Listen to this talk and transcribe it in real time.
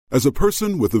As a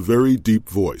person with a very deep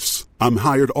voice, I'm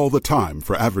hired all the time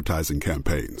for advertising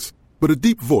campaigns. But a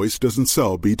deep voice doesn't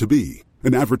sell B2B,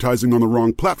 and advertising on the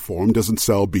wrong platform doesn't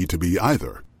sell B2B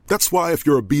either. That's why if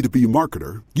you're a B2B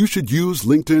marketer, you should use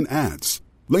LinkedIn ads.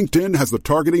 LinkedIn has the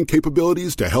targeting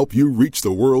capabilities to help you reach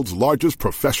the world's largest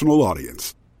professional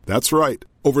audience. That's right,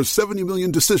 over 70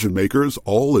 million decision makers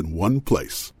all in one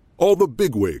place. All the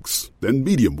big wigs, then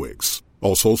medium wigs,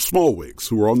 also small wigs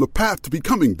who are on the path to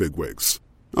becoming big wigs.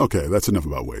 Okay, that's enough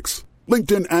about wigs.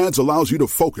 LinkedIn ads allows you to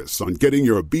focus on getting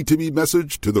your B2B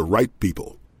message to the right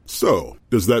people. So,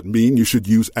 does that mean you should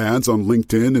use ads on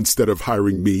LinkedIn instead of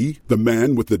hiring me, the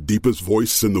man with the deepest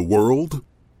voice in the world?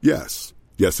 Yes.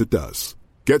 Yes, it does.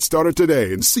 Get started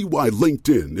today and see why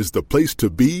LinkedIn is the place to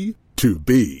be to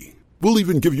be. We'll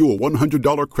even give you a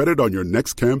 $100 credit on your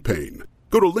next campaign.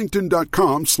 Go to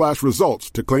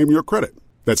linkedin.com/results to claim your credit.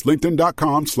 That's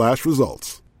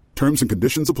linkedin.com/results. Terms and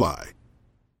conditions apply.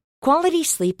 Quality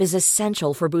sleep is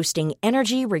essential for boosting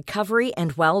energy, recovery,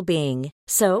 and well-being.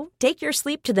 So, take your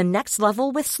sleep to the next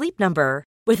level with Sleep Number.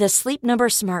 With a Sleep Number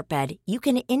smart bed, you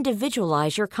can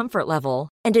individualize your comfort level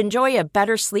and enjoy a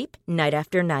better sleep night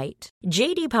after night.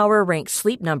 J.D. Power ranks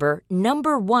Sleep Number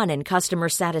number 1 in customer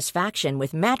satisfaction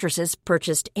with mattresses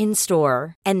purchased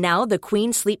in-store. And now the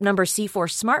Queen Sleep Number C4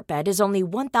 smart bed is only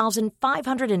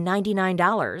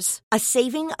 $1,599, a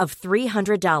saving of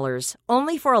 $300,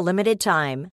 only for a limited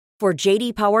time. For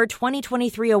J.D. Power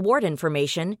 2023 award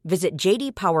information, visit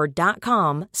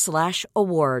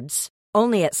jdpower.com/awards.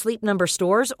 Only at Sleep Number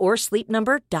stores or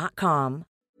sleepnumber.com.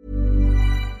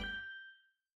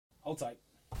 Hold tight.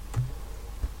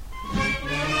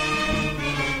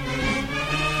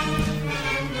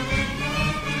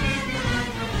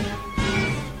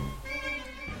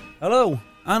 Hello,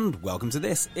 and welcome to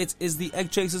this. It is the Egg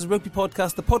Chasers Rugby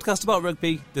Podcast, the podcast about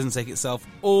rugby, doesn't take itself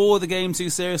or the game too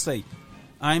seriously.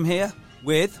 I'm here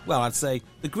with, well, I'd say,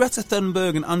 the Greta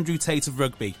Thunberg and Andrew Tate of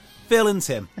rugby, Phil and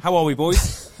Tim. How are we,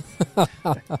 boys?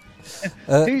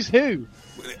 Who's who?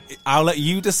 I'll let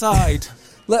you decide.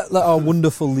 Let our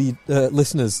wonderful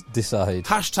listeners decide.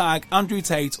 Hashtag Andrew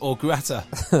Tate or Greta.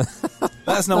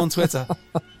 Let us know on Twitter.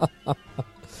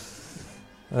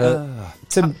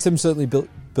 Tim certainly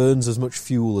burns as much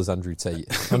fuel as Andrew Tate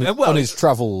on his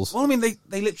travels. Well, I mean, they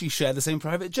literally share the same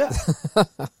private jet.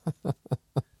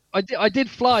 I did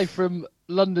fly from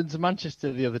London to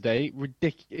Manchester the other day.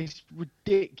 It's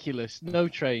ridiculous. No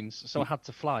trains, so I had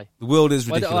to fly. The world is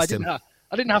ridiculous, Tim. I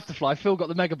didn't have to fly. Phil got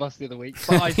the megabus the other week,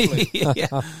 but I flew.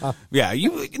 Yeah.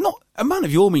 You're not a man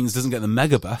of your means doesn't get the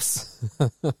megabus.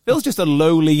 Phil's just a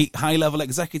lowly, high-level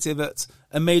executive at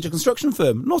a major construction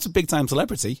firm, not a big-time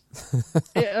celebrity.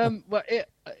 It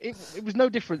was no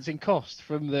difference in cost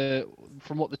from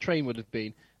what the train would have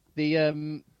been.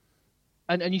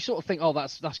 And you sort of think, oh,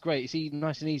 that's great. It's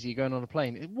nice and easy going on a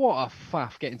plane. What a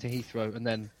faff getting to Heathrow and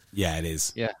then... Yeah, it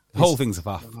is. Yeah. The whole thing's a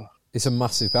faff. It's a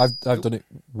massive... I've done it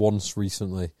once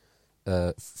recently,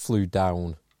 flew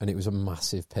down, and it was a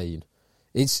massive pain.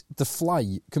 It's the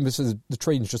flight, compared to the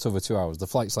train's just over 2 hours. The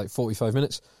flight's like 45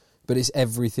 minutes, but it's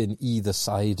everything either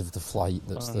side of the flight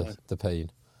that's the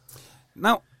pain.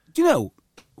 Now, do you know...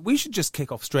 We should just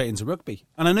kick off straight into rugby.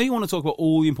 And I know you want to talk about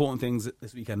all the important things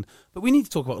this weekend, but we need to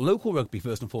talk about local rugby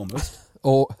first and foremost.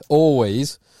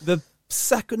 Always. The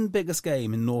second biggest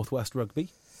game in Northwest Rugby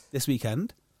this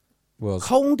weekend was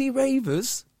Coldy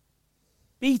Ravers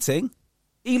beating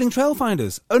Ealing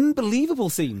Trailfinders. Unbelievable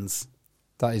scenes.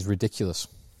 That is ridiculous.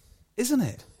 Isn't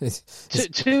it?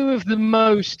 Two of the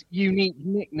most unique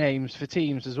nicknames for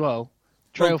teams as well.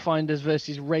 Trailfinders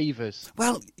versus Ravers.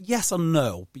 Well, yes and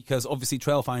no, because obviously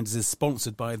Trailfinders is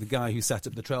sponsored by the guy who set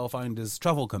up the Trailfinders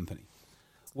travel company.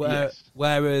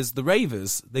 Whereas the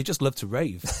Ravers, they just love to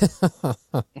rave.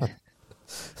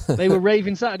 They were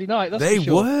raving Saturday night, that's for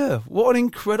sure. They were. What an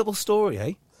incredible story,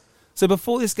 eh? So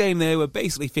before this game, they were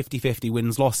basically 50-50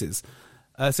 wins-losses.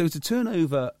 So to turn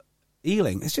over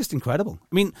Ealing, it's just incredible.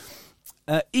 I mean,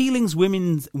 Ealing's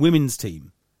women's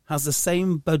team has the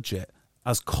same budget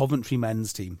as Coventry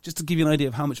men's team, just to give you an idea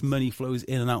of how much money flows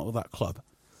in and out of that club.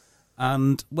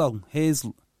 And, well, here's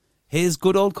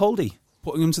good old Coldy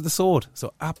putting him to the sword.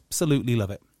 So absolutely love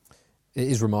it. It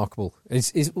is remarkable.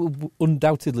 It will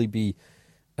undoubtedly be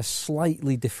a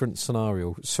slightly different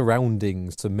scenario,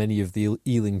 surroundings to many of the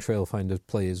Ealing Trailfinder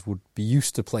players would be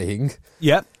used to playing.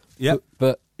 Yep.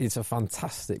 But it's a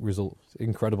fantastic result.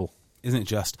 Incredible. Isn't it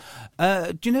just?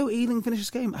 Do you know Ealing finished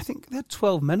this game? I think they had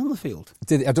 12 men on the field.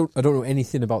 I don't know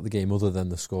anything about the game other than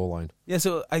the scoreline. Yeah,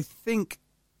 so I think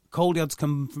Coldy had to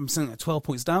come from something like 12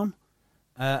 points down,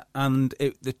 and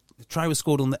the try was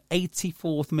scored on the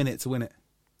 84th minute to win it.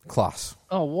 Class.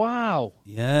 Oh, wow.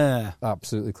 Yeah.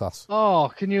 Absolutely class.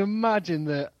 Oh, can you imagine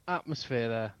the atmosphere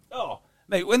there? Oh,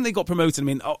 mate, when they got promoted, I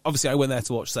mean, obviously I went there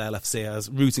to watch Sale FC. I was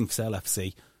rooting for Sale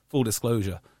FC, full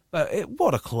disclosure. But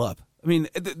what a club. I mean,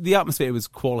 the atmosphere was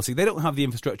quality. They don't have the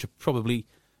infrastructure probably...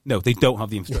 No, they don't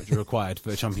have the infrastructure required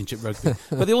for Championship Rugby.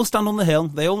 But they all stand on the hill,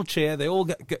 they all cheer, they all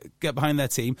get behind their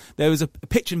team. There was a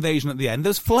pitch invasion at the end.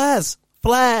 There's flares!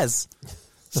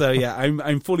 So, yeah,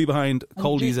 I'm fully behind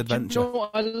Coldy's adventure. You know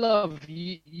what I love?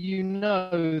 You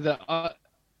know that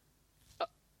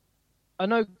I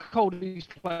know Coldy's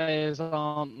players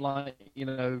aren't like,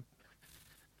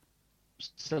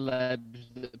 celebs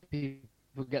that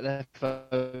people get their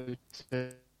photo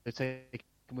taken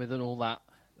with and all that.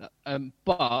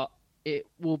 But it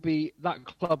will be, that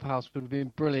clubhouse would have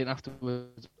been brilliant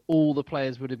afterwards. All the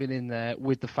players would have been in there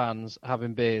with the fans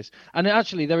having beers. And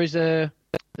actually, there's a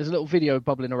little video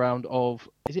bubbling around of,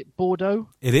 is it Bordeaux?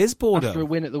 It is Bordeaux. After a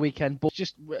win at the weekend. But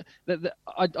just,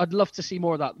 I'd love to see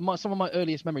more of that. Some of my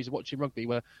earliest memories of watching rugby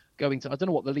were going to, I don't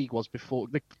know what the league was before.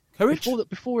 Courage?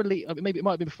 Before a league, maybe it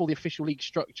might have been before the official league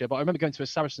structure, but I remember going to a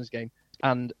Saracens game,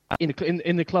 and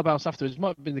in the clubhouse afterwards, it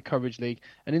might have been the Courage League,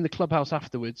 and in the clubhouse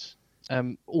afterwards,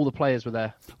 all the players were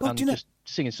there, and just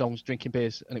singing songs, drinking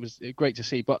beers, and it was great to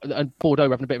see. And Bordeaux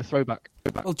having a bit of a throwback.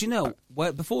 Well, do you know,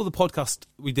 before we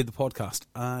did the podcast,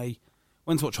 I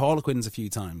went to watch Harlequins a few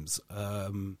times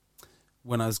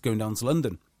when I was going down to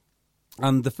London.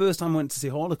 And the first time I went to see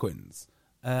Harlequins,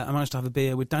 I managed to have a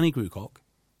beer with Danny Grucock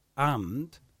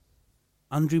and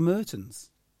Andrew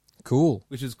Mertens. Cool.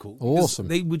 Which is cool. Awesome.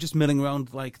 They were just milling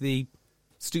around like the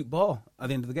Stoop Bar at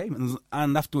the end of the game.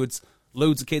 And afterwards,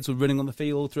 loads of kids were running on the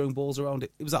field, throwing balls around.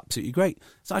 It was absolutely great.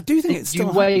 So I do think it's still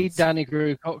Did you weigh Danny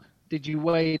Grucock? Did you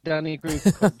weigh Danny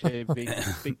Grucock, JB?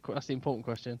 That's the important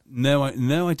question. No,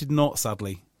 I did not,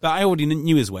 sadly. But I already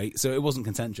knew his weight, so it wasn't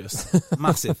contentious.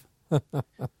 Massive.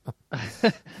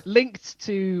 Linked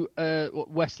to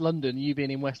West London, you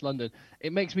being in West London,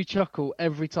 it makes me chuckle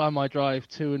every time I drive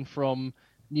to and from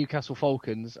Newcastle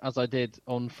Falcons, as I did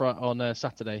on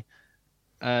Saturday.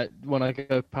 When I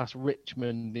go past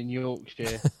Richmond in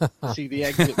Yorkshire, see the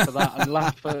exit for that and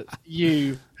laugh at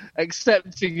you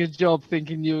accepting a job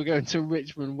thinking you were going to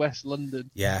Richmond, West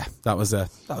London. Yeah, that was a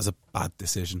bad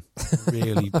decision.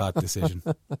 Really bad decision.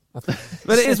 But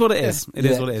it is what it is. It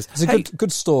is what it is. It's a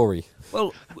good story.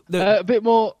 Well, a bit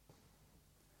more.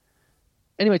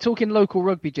 Anyway, talking local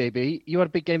rugby, JB, you had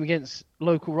a big game against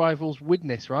local rivals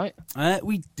Widnes, right?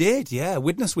 We did, yeah.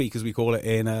 Widnes Week, as we call it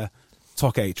in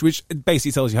TOC H, which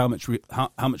basically tells you how much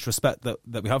respect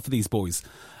that we have for these boys.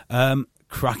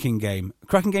 Cracking game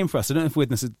for us. I don't know if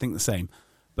Widnes would think the same,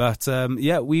 but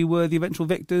we were the eventual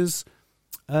victors,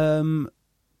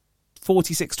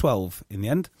 46-12 in the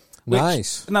end.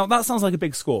 Nice. Now that sounds like a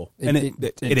big score, and it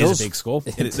is a big score.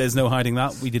 There's no hiding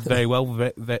that. We did very well.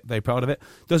 We're very, very proud of it.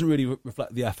 Doesn't really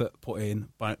reflect the effort put in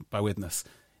by Widnes.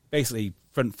 Basically,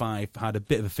 front five had a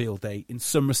bit of a field day in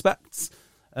some respects.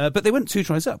 But they went 2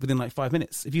 tries up within like 5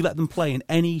 minutes. If you let them play in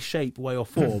any shape, way or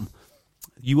form,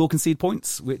 you will concede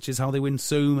points, which is how they win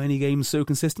so many games so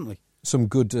consistently. Some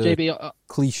good JB,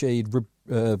 cliched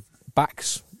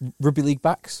backs, rugby league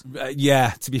backs. Yeah,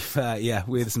 to be fair, yeah.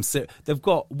 They've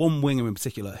got one winger in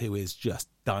particular who is just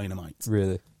dynamite.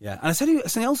 Really? Yeah. And I tell you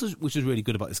something else which is really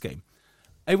good about this game.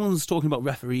 Everyone's talking about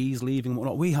referees leaving and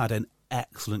whatnot. We had an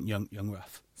excellent young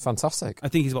ref. Fantastic. I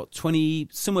think he's about 20,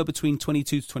 somewhere between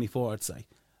 22 to 24, I'd say.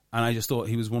 And I just thought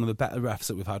he was one of the better refs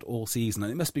that we've had all season.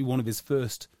 And it must be one of his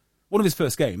first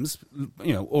games,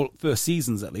 or first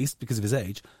seasons at least, because of his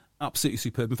age. Absolutely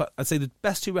superb. In fact, I'd say the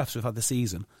best 2 refs we've had this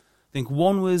season. I think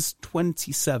one was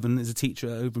 27 as a teacher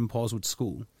over in Parswood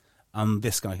School. And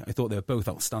this guy, I thought they were both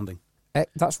outstanding.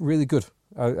 That's really good.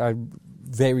 I'm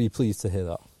very pleased to hear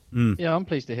that. Yeah, I'm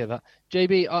pleased to hear that.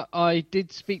 JB, I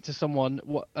did speak to someone,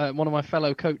 one of my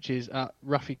fellow coaches at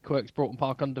Rafi Quirk's Broughton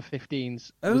Park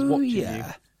Under-15s was watching you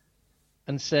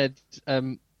and said,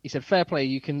 he said, fair play,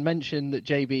 you can mention that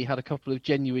JB had a couple of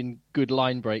genuine good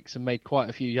line breaks and made quite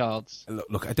a few yards.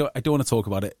 Look, I don't want to talk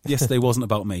about it. Yesterday wasn't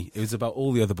about me. It was about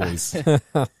all the other boys.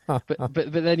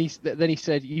 but then he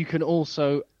said you can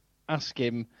also ask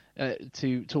him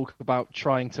to talk about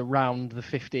trying to round the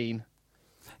 15.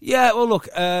 Yeah, well, look,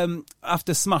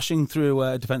 after smashing through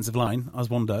a defensive line, as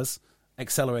one does,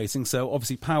 accelerating, so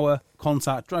obviously power,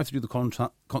 contact, drive through the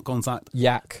contact.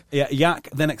 Yak. Yeah, yak,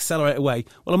 then accelerate away.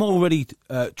 Well, I'm already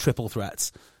triple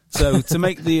threats. So to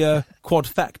make the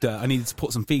quadfecta, I needed to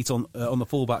put some feet on the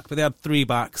fullback, but they had 3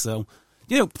 backs, so,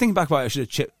 thinking back about it, I should have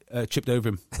chipped over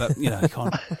him. But, you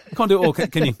can't do it all,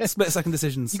 can you? Split-second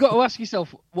decisions. You got to ask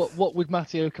yourself, what would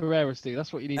Matteo Carreras do?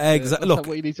 That's what you need. Exactly. Look,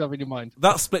 what you need to have in your mind.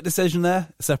 That split decision there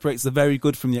separates the very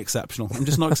good from the exceptional. I'm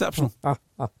just not exceptional.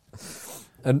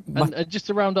 And just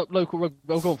to round up local rugby.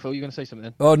 Oh, go on, Phil. You're going to say something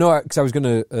then? Oh no, because I was going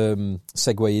to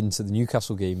segue into the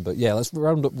Newcastle game, but yeah, let's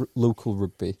round up local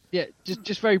rugby. Yeah,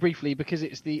 just very briefly, because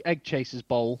it's the Egg Chasers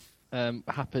Bowl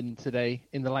happened today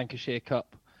in the Lancashire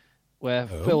Cup, where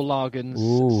Phil Largan's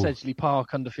Sedgley Park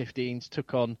under-15s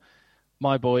took on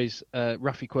my boys,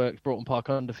 Raffy Quirk's Broughton Park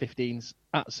under-15s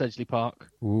at Sedgley Park.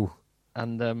 Ooh.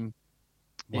 And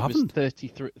it was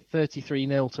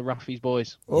 33-0 to Raffy's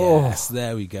boys. Oh. Yes,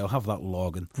 there we go. Have that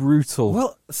Largan. Brutal.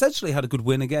 Well, Sedgley had a good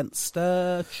win against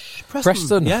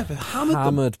Preston. Yeah,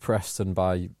 hammered Preston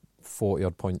by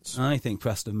 40-odd points. I think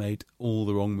Preston made all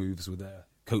the wrong moves with their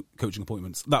coaching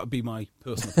appointments. That would be my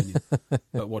personal opinion.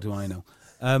 But what do I know?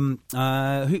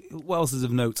 What else is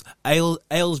of note?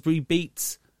 Aylesbury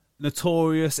beat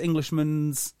notorious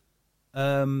Englishman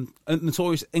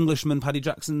Paddy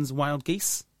Jackson's Wild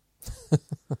Geese.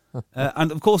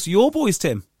 And of course, your boys,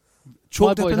 Tim,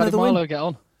 chalked up another win. Get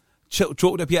on.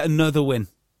 Chalked up yet another win.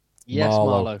 Yes,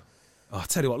 Marlow. Oh, I'll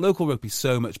tell you what, local rugby's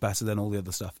so much better than all the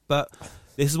other stuff. But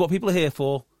this is what people are here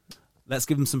for. Let's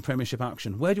give them some Premiership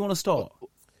action. Where do you want to start?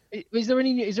 Is there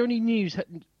any news?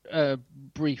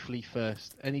 Briefly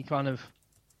first, any kind of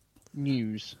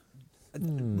news?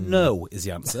 No is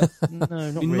the answer.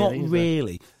 No, not Not really.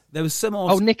 really. There was some.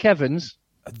 Nick Evans.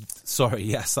 Sorry,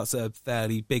 yes, that's a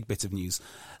fairly big bit of news.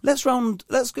 Let's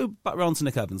go back round to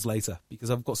Nick Evans later,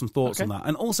 because I've got some thoughts on that.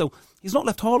 And also, he's not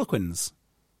left Harlequins.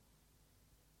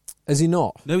 Is he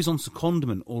not? No, he's on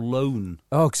secondment or loan.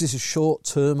 Oh, because it's a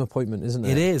short-term appointment, isn't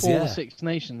it? It is, All yeah. the Six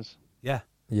Nations. Yeah.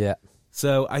 Yeah.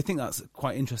 So I think that's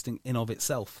quite interesting in of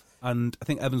itself. And I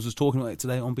think Evans was talking about it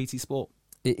today on BT Sport.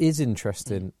 It is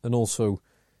interesting. And also,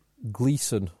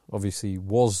 Gleeson obviously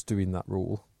was doing that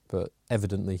role, but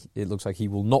evidently it looks like he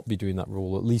will not be doing that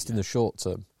role, at least in the short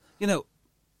term. And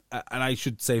I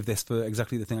should save this for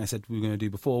exactly the thing I said we were going to do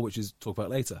before, which is talk about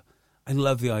later. I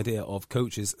love the idea of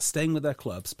coaches staying with their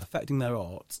clubs, perfecting their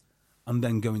art, and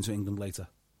then going to England later.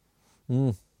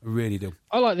 I really do.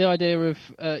 I like the idea of,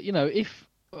 if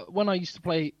when I used to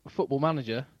play Football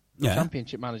Manager,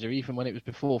 Championship Manager, even when it was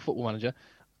before Football Manager,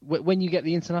 when you get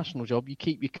the international job, you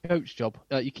keep your coach job,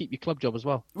 you keep your club job as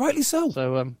well. Rightly so.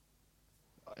 So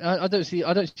I don't see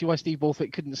why Steve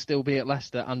Borthwick couldn't still be at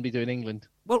Leicester and be doing England.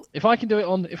 Well, if I can do it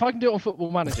on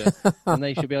Football Manager, then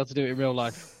they should be able to do it in real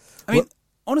life. I mean,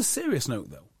 on a serious note,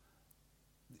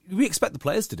 though, we expect the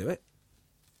players to do it.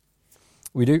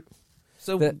 We do.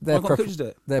 So why can't coaches do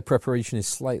it? Their preparation is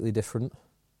slightly different.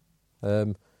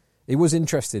 It was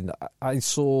interesting. I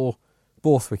saw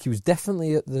Borthwick. He was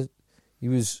definitely at the.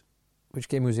 Which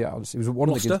game was he at? He was at one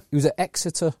of the games. He was at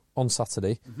Exeter on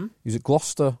Saturday. Mm-hmm. He was at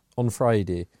Gloucester on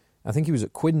Friday. I think he was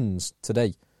at Quins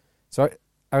today. So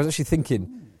I was actually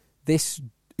thinking, this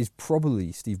is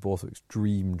probably Steve Borthwick's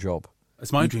dream job.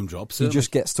 It's my dream job. He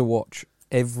just gets to watch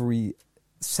every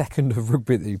second of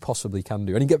rugby that he possibly can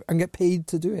do, and get paid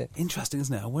to do it. Interesting,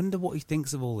 isn't it? I wonder what he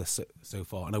thinks of all this so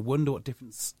far, and I wonder what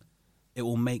difference it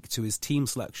will make to his team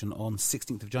selection on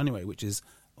 16th of January, which is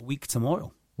a week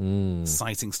tomorrow.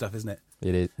 Exciting stuff, isn't it?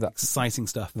 It is. Exciting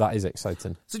stuff. That is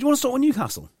exciting. So do you want to start with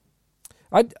Newcastle?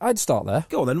 I'd start there.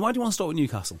 Go on then. Why do you want to start with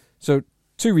Newcastle? So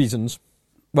 2 reasons.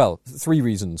 Well, 3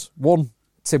 reasons. 1,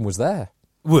 Tim was there.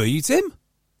 Were you, Tim?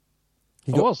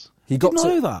 He didn't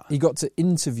know that. He got to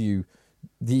interview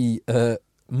the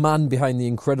man behind the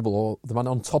incredible, or the man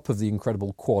on top of the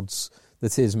incredible quads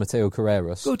that is Matteo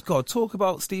Carreras. Good God, talk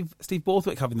about Steve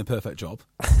Borthwick having the perfect job.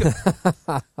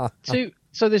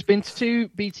 So there's been 2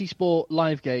 BT Sport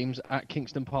live games at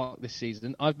Kingston Park this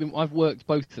season. I've worked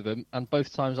both of them, and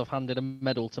both times I've handed a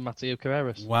medal to Matteo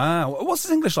Carreras. Wow, what's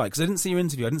his English like? Because I didn't see your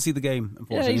interview. I didn't see the game.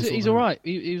 Unfortunately. Yeah, he's all right.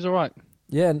 He was all right.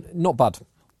 Yeah, not bad.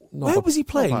 Where was he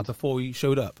playing before he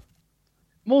showed up?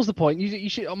 More's the point. You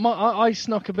should. I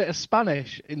snuck a bit of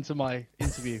Spanish into my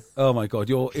interview. Oh my God!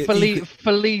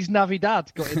 Feliz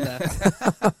Navidad got in there.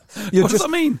 What does that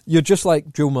mean? You're just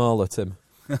like Joe Marler, Tim.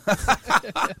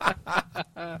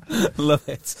 Love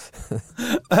it.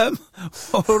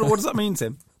 What does that mean,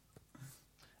 Tim?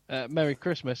 Merry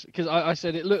Christmas. Because I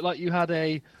said it looked like you had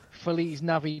a Feliz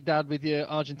Navidad with your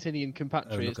Argentinian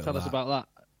compatriots. Tell us about that.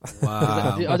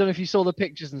 Wow. I don't know if you saw the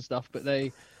pictures and stuff, but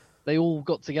they all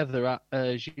got together at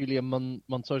Julian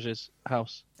Montoya's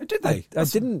house. Did they? I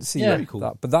didn't see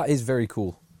that, but that is very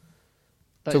cool.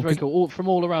 That is very cool. From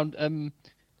all around. From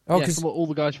all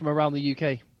the guys from around the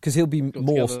UK. Because he'll be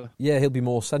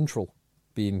more central,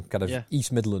 being kind of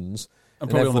East Midlands, And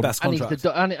probably on the best and, contract.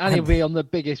 and he'll be on the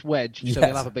biggest wedge, so Yes.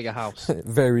 he'll have a bigger house.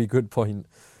 Very good point.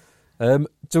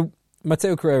 So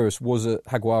Mateo Carreras was at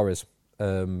Jaguares,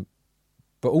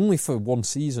 but only for one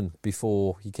season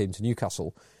before he came to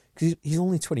Newcastle, because he's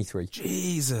only 23.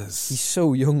 Jesus. He's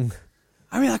so young.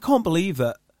 I mean, I can't believe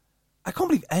that. I can't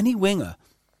believe any winger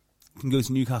can go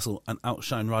to Newcastle and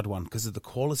outshine Radwan because of the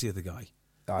quality of the guy.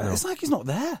 I know. It's like he's not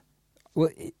there. Well,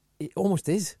 it almost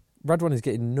is. Radwan is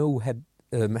getting no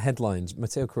headlines.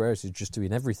 Mateo Carreras is just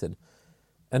doing everything.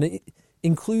 And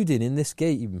including in this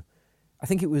game, I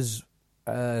think it was,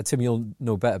 Tim, you'll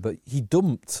know better, but he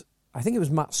dumped, I think it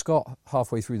was Matt Scott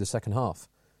halfway through the second half.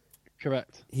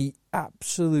 Correct. He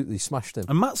absolutely smashed him.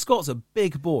 And Matt Scott's a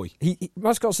big boy.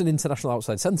 Matt Scott's an international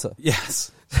outside centre.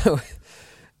 Yes.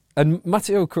 And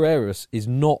Mateo Carreras is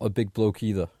not a big bloke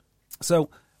either. So,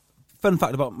 fun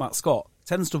fact about Matt Scott,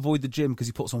 tends to avoid the gym because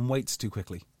he puts on weights too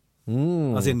quickly.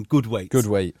 As in good weight. Good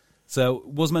weight. So,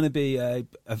 was meant to be a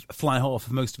fly half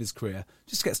for most of his career.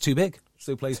 Just gets too big.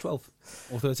 So plays 12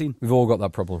 or 13. We've all got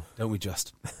that problem. Don't we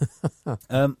just?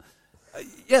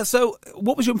 Yeah, so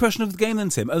what was your impression of the game then,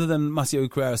 Tim, other than Mateo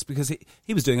Carreras? Because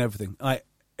he was doing everything.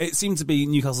 It seemed to be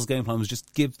Newcastle's game plan was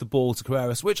just give the ball to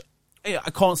Carreras, which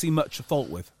I can't see much fault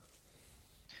with.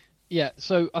 Yeah,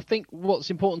 so I think what's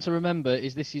important to remember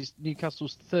is this is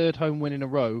Newcastle's third home win in a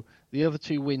row. The other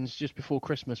two wins just before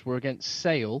Christmas were against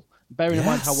Sale. Bearing in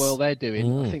mind how well they're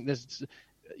doing, I think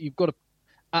you've got to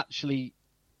actually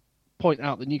point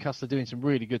out that Newcastle are doing some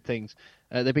really good things.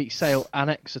 They beat Sale and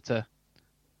Exeter.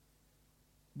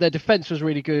 Their defence was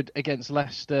really good against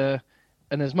Leicester.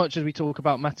 And as much as we talk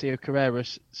about Mateo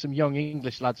Carreras, some young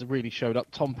English lads have really showed up.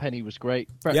 Tom Penny was great.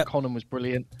 Brett Connon was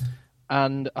brilliant.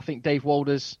 And I think Dave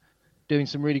Walder's doing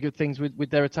some really good things with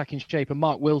their attacking shape. And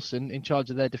Mark Wilson, in charge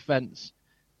of their defence,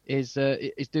 is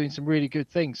doing some really good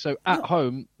things. So at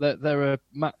home, they're a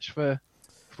match for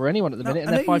anyone at the minute,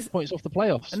 and they're 5 points off the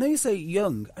playoffs. I know you say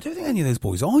young. I don't think any of those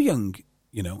boys are young,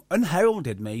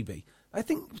 unheralded maybe. I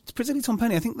think, particularly Tom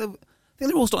Penny, I think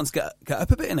they're all starting to get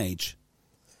up a bit in age.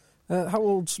 How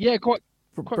old's... Yeah, quite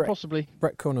possibly.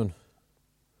 Brett Connon.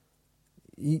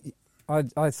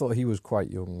 I thought he was quite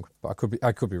young, but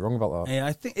I could be wrong about that. Yeah,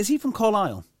 I think, is he from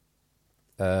Carlisle?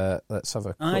 Let's have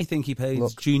a... I think he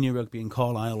plays junior rugby in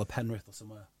Carlisle or Penrith or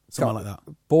somewhere like that.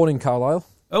 Born in Carlisle.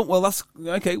 Oh, well, that's...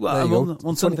 Okay, well, I'm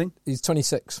on something. He's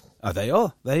 26. Oh, they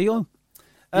are. There you go.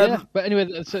 Yeah, but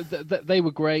anyway, so they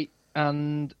were great,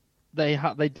 and they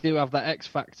do have that X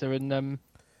factor, and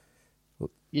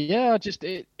yeah,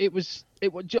 it was,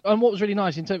 and what was really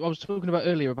nice in terms, I was talking about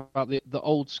earlier about the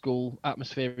old school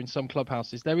atmosphere in some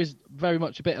clubhouses. There is very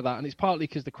much a bit of that, and it's partly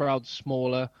because the crowd's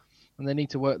smaller and they need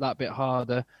to work that bit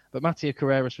harder. But Mateo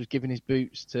Carreras was giving his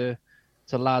boots to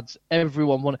lads.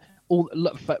 Everyone wanted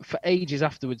for ages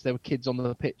afterwards. There were kids on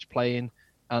the pitch playing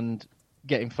and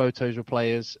getting photos with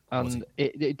players, and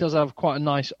it does have quite a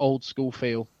nice old school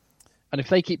feel. And if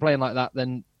they keep playing like that,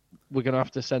 then we're going to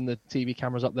have to send the TV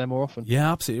cameras up there more often.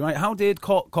 Yeah, absolutely right. How did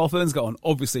Carl Ferns get on?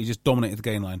 Obviously, just dominated the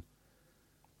gain line.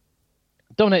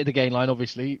 Dominated the gain line,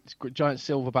 obviously. It's a giant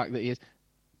silverback that he is.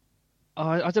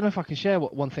 I don't know if I can share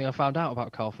one thing I found out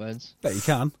about Carl Ferns. Bet you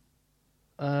can.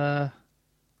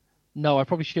 No, I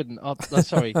probably shouldn't.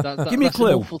 Sorry. Give me a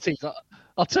clue. Awful tease.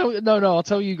 I'll tell you. No, I'll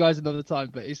tell you guys another time.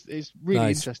 But it's really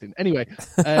interesting. Anyway,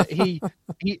 he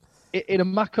in a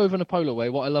Makova Napola way.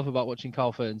 What I love about watching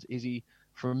Carl Ferns is he,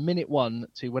 from minute one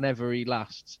to whenever he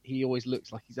lasts, he always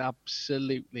looks like he's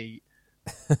absolutely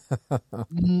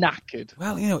knackered.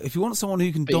 Well, if you want someone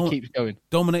who can keeps going.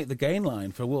 Dominate the gain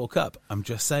line for a World Cup, I'm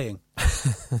just saying.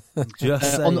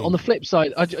 Saying. On the flip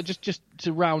side, I just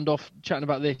to round off chatting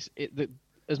about this,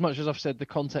 as much as I've said, the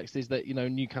context is that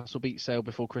Newcastle beat Sale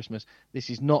before Christmas. This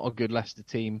is not a good Leicester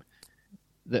team.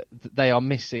 That they are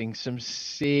missing some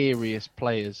serious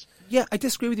players. Yeah, I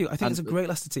disagree with you. I think it's a great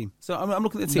Leicester team. So I'm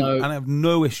looking at the team and I have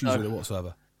no issues with it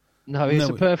whatsoever. No, it's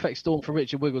a perfect storm for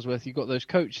Richard Wigglesworth. You've got those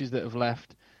coaches that have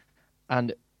left,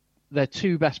 and their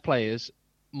two best players,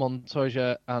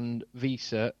 Montoya and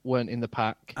Visa, weren't in the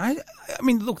pack. I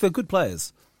mean, look, they're good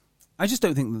players. I just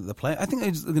don't think that the play. I think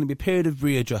there's going to be a period of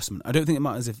readjustment. I don't think it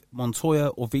matters if Montoya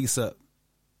or Visa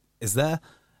is there.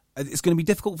 It's going to be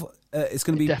difficult. It's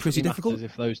going to be pretty difficult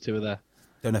if those two are there.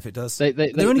 Don't know if it does. They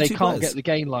can't get the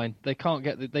gain line. They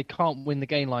can't win the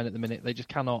gain line at the minute. They just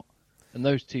cannot. And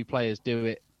those two players do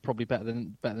it probably better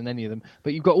than any of them.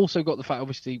 But you've also got the fact,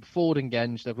 obviously, Ford and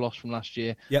Genge they've lost from last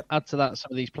year. Yep. Add to that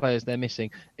some of these players they're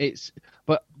missing.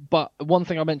 But one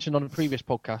thing I mentioned on a previous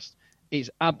podcast, it's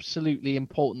absolutely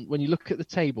important when you look at the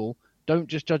table. Don't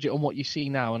just judge it on what you see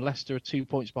now. And Leicester are 2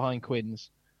 points behind Quins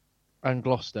and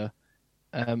Gloucester.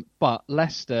 But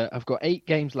Leicester have got 8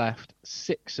 games left.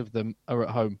 6 of them are at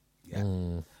home.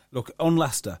 Yeah. Look, on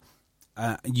Leicester,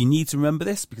 you need to remember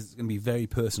this because it's going to be very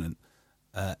pertinent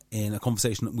in a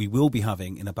conversation that we will be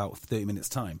having in about 30 minutes'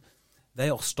 time. They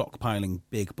are stockpiling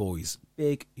big boys,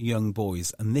 big young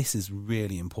boys, and this is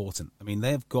really important. I mean,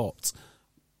 they've got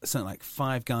something like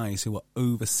 5 guys who are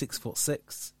over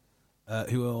 6'6",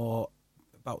 who are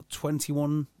about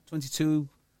 21, 22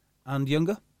 and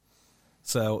younger.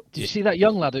 So, did you see that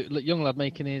young lad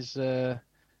making his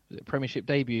Premiership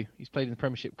debut? He's played in the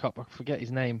Premiership Cup. I forget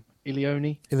his name.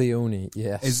 Ilioni,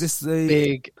 yes. Is this the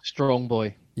big, strong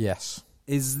boy? Yes.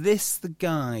 Is this the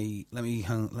guy? Let me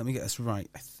get this right.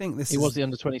 I think He was the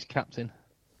under-20s captain.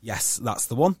 Yes, that's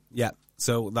the one. Yeah.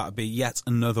 So that would be yet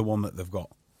another one that they've got.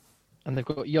 And they've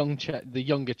got the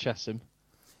younger Chesham.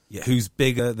 Yeah, who's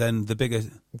bigger than the bigger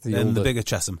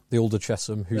Chesham? The older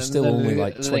Chesham, who's still only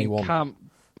like 21.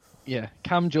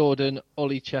 Cam Jordan,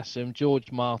 Ollie Chesham,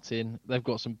 George Martin. They've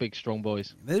got some big, strong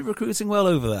boys. They're recruiting well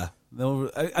over there. I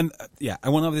want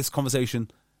to have this conversation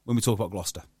when we talk about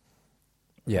Gloucester.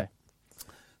 Yeah.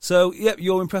 So,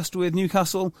 you're impressed with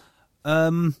Newcastle.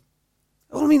 They're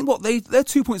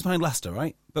 2 points behind Leicester,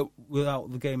 right? But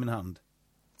without the game in hand.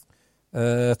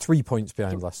 3 points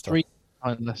behind Leicester. 3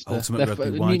 behind Leicester. Ultimate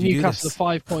Rugby, why do you do Newcastle this?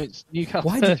 5 points.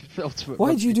 Newcastle.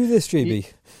 Why do you do this,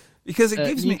 JB? Because it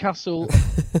gives Newcastle are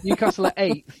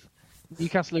 8th.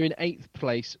 Newcastle are in 8th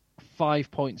place, 5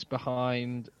 points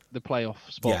behind the playoff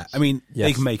spots. Yeah, I mean,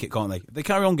 They can make it, can't they? If they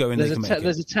carry on going, they can make it.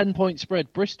 There's a 10-point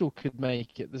spread. Bristol could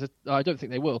make it. I don't think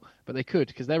they will, but they could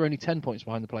because they're only 10 points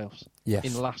behind the playoffs. Yes.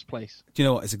 In last place. Do you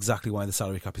know what? It's exactly why the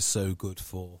salary cap is so good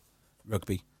for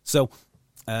rugby. So,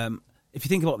 if you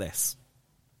think about this,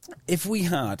 if we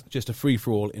had just a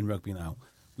free-for-all in rugby now,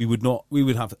 we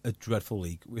would have a dreadful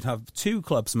league. We'd have 2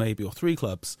 clubs maybe, or 3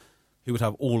 clubs, who would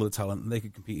have all of the talent, and they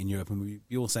could compete in Europe, and we'd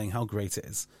be all saying how great it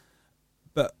is.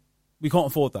 But we can't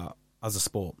afford that as a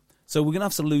sport. So we're going to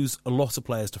have to lose a lot of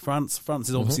players to France. France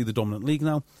is obviously the dominant league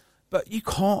now. But you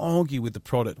can't argue with the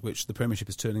product which the Premiership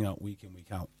is turning out week in,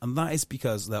 week out. And that is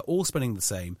because they're all spending the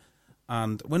same.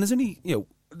 And when there's only,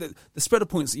 the spread of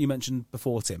points that you mentioned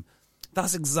before, Tim,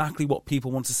 that's exactly what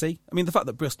people want to see. I mean, the fact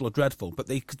that Bristol are dreadful, but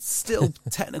they could still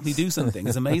technically do something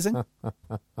is amazing.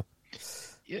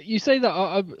 You say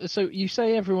that, so you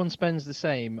say everyone spends the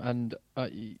same, and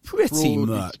pretty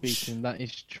much speaking, that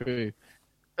is true.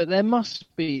 But there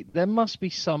must be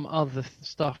some other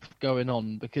stuff going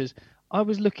on, because I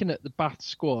was looking at the Bath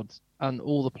squad and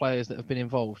all the players that have been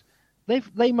involved.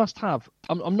 They must have.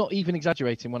 I'm not even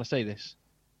exaggerating when I say this.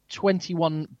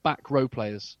 21 back row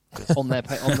players on their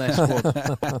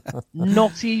squad.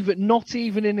 Not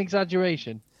even in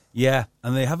exaggeration. Yeah,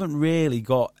 and they haven't really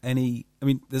got any. I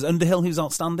mean, there's Underhill who's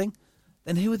outstanding.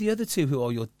 Then who are the other 2 who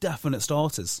are your definite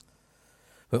starters?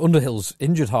 But Underhill's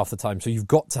injured half the time, so you've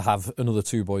got to have another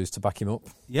 2 boys to back him up.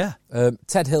 Yeah.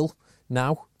 Ted Hill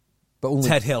now, but only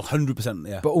Ted Hill, 100%.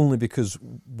 Yeah, but only because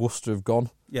Worcester have gone.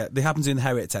 Yeah, they happen to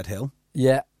inherit Ted Hill.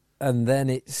 Yeah, and then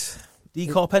it's D.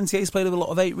 Carpentier's played with a lot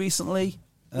of 8 recently.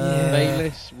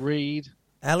 Bayliss, Reed,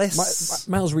 Ellis,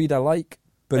 Miles Reed I like,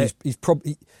 but he's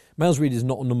probably. Miles Reed is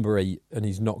not a number 8, and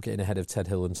he's not getting ahead of Ted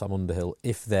Hill and Sam Underhill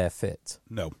if they're fit.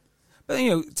 No. But,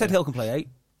 Ted Hill can play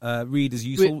 8. Reed is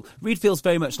useful. Reed feels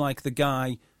very much like the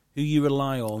guy who you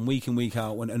rely on week in, week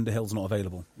out when Underhill's not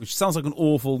available, which sounds like an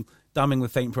awful damning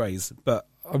with faint praise, but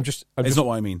it's not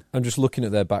what I mean. I'm just looking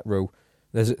at their back row.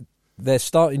 Their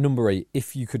starting number 8,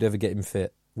 if you could ever get him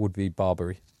fit, would be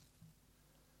Barbary.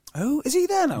 Oh, is he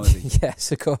there now, is he?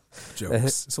 Yes, of course.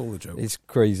 Jokes. It's all a joke. It's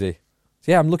crazy.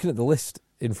 So, yeah, I'm looking at the list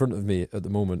in front of me at the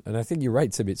moment, and I think you're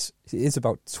right, Tim. It is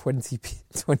about 20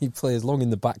 players long in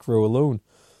the back row alone.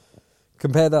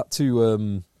 Compare that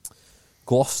to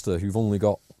Gloucester, who've only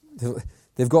got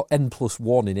they've got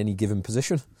N+1 in any given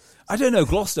position. I don't know,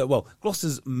 Gloucester. Well,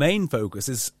 Gloucester's main focus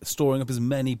is storing up as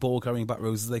many ball-carrying back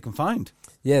rows as they can find.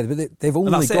 Yeah, but they've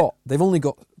only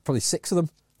got probably 6 of them.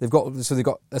 They've got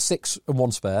a 6 and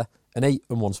 1 spare, an 8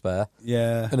 and 1 spare,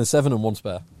 and a 7 and 1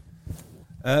 spare.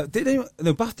 No,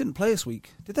 Bath didn't play this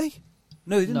week, did they?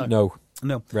 No, they didn't. No.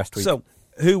 Rest week. So,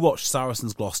 who watched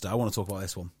Saracens Gloucester? I want to talk about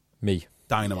this one. Me.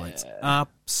 Dynamite. Yeah.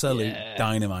 Absolute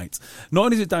dynamite. Not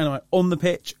only is it dynamite on the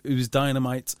pitch, it was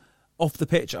dynamite off the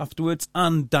pitch afterwards,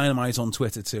 and dynamite on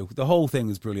Twitter too. The whole thing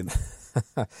was brilliant.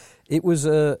 It was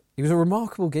a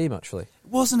remarkable game, actually.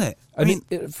 Wasn't it? I mean,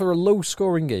 for a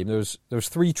low-scoring game, there was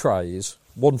 3 tries.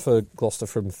 One for Gloucester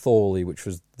from Thorley, which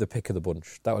was the pick of the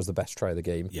bunch. That was the best try of the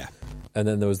game. Yeah. And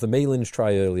then there was the Malins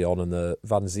try early on and the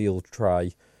Van Zyl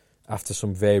try after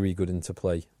some very good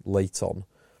interplay late on.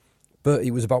 But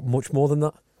it was about much more than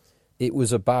that. It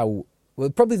was about Well,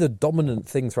 probably the dominant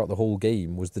thing throughout the whole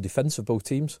game was the defence of both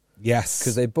teams. Yes.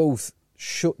 Because they both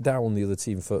shut down the other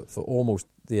team for almost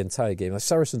the entire game. Like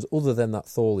Saracens, other than that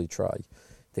Thorley try,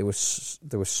 they were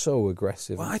so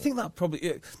aggressive. Well, I think that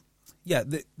probably... Yeah,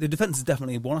 the defence is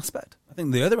definitely one aspect. I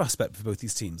think the other aspect for both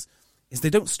these teams is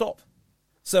they don't stop.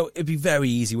 So it'd be very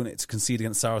easy, wouldn't it, to concede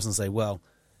against Saracens and say, well,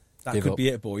 that Give could up. be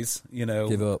it, boys. You know,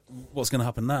 Give up. What's going to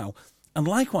happen now? And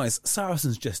likewise,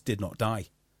 Saracens just did not die.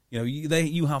 You know,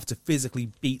 you have to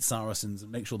physically beat Saracens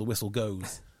and make sure the whistle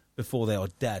goes before they are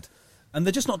dead. And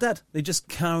they're just not dead. They just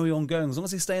carry on going. As long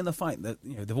as they stay in the fight, that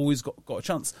they've always got a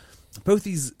chance. Both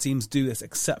these teams do this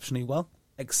exceptionally well.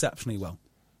 Exceptionally well.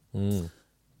 Mm.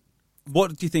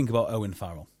 What do you think about Owen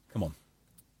Farrell? Come on.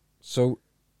 So,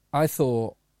 I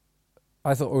thought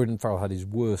Owen Farrell had his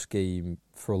worst game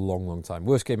for a long, long time.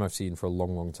 Worst game I've seen for a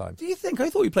long, long time. Do you think? I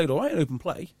thought he played all right in open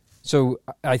play. So,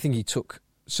 I think he took...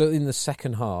 So, in the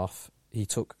second half, he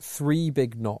took 3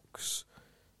 big knocks.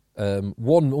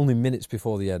 One only minutes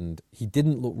before the end. He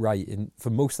didn't look right for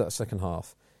most of that second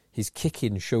half. His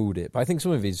kicking showed it. But I think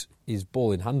some of his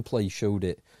ball in hand play showed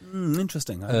it.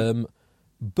 Interesting.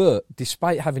 But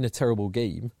despite having a terrible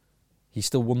game, he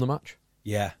still won the match.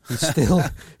 Yeah.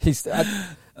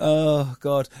 Oh,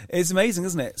 God. It's amazing,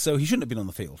 isn't it? So he shouldn't have been on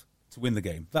the field to win the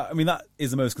game. That is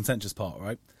the most contentious part,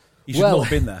 right? He should not have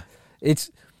been there.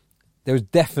 There was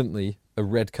definitely a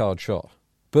red card shot.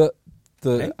 But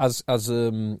it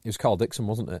was Carl Dixon,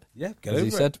 wasn't it? Yeah, he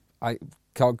said, I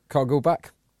can't go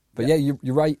back. But yeah,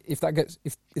 you're right. If that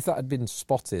had been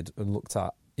spotted and looked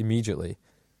at immediately,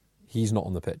 he's not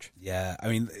on the pitch. Yeah,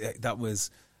 that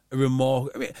was a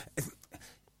remark.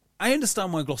 I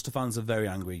understand why Gloucester fans are very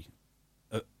angry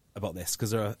about this,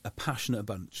 because they're a passionate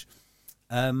bunch.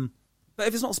 But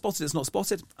if it's not spotted, it's not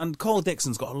spotted. And Carl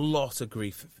Dixon's got a lot of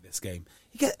grief for this game.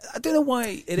 I don't know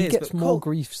why it is. He gets more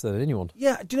griefs than anyone.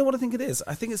 Yeah, do you know what I think it is?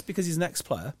 I think it's because he's an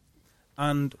ex-player,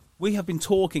 and we have been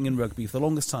talking in rugby for the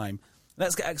longest time.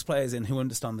 Let's get ex-players in who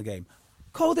understand the game.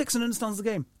 Carl Dixon understands the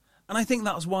game. And I think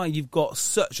that's why you've got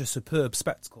such a superb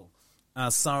spectacle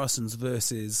as Saracens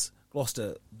versus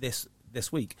Gloucester this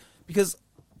week. Because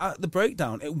at the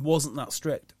breakdown, it wasn't that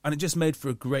strict. And it just made for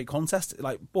a great contest.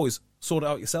 Like, boys, sort it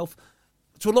out yourself.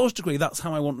 To a large degree, that's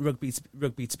how I want rugby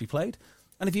to be played.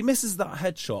 And if he misses that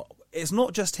headshot, it's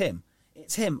not just him.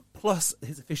 It's him plus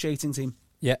his officiating team.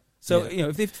 Yeah. So,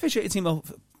 if the officiating team are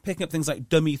picking up things like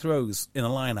dummy throws in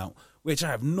a line-out, which I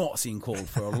have not seen called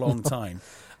for a long time,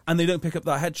 and they don't pick up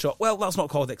that headshot, well, that's not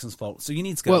Carl Dixon's fault, so you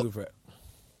need to get over it.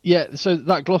 Yeah, so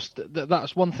that Gloucester,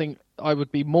 that's one thing I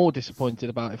would be more disappointed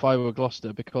about if I were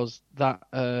Gloucester, because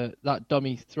that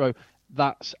dummy throw,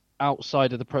 that's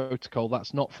outside of the protocol.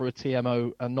 That's not for a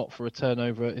TMO and not for a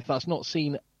turnover. If that's not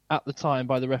seen at the time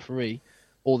by the referee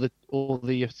or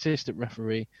the assistant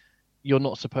referee, you're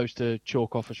not supposed to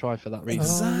chalk off a try for that reason.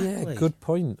 Exactly. Oh, yeah, good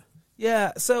point.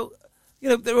 Yeah, so,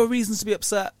 there are reasons to be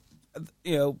upset.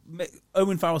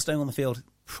 Owen Farrell staying on the field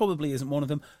probably isn't one of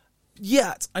them.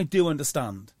 Yet, I do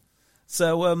understand.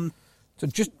 So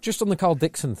just on the Carl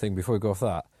Dixon thing, before we go off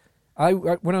that,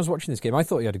 when I was watching this game, I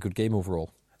thought he had a good game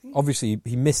overall. Obviously,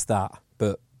 he missed that,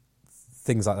 but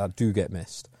things like that do get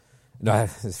missed. No,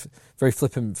 it's very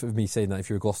flippant for me saying that if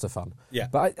you're a Gloucester fan. Yeah.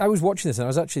 But I was watching this and I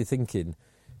was actually thinking,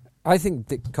 I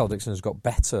think Carl Dixon has got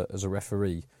better as a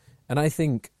referee. And I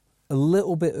think a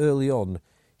little bit early on,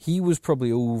 he was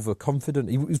probably overconfident.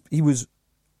 He was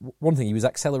one thing, he was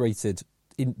accelerated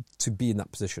to be in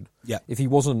that position. Yeah. If he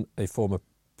wasn't a former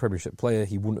Premiership player,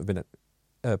 he wouldn't have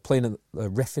been playing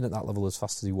reffing at that level as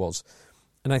fast as he was.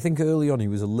 And I think early on he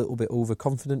was a little bit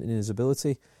overconfident in his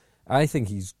ability. I think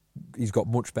he's got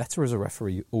much better as a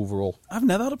referee overall. I've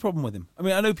never had a problem with him.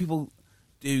 I know people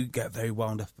do get very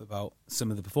wound up about some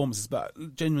of the performances,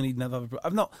 but genuinely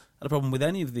I've not had a problem with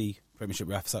any of the Premiership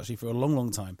refs actually for a long,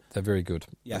 long time. They're very good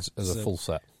as a full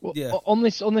set. Well, yeah. On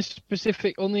this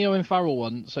specific, on the Owen Farrell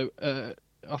one, so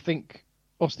I think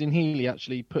Austin Healey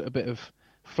actually put a bit of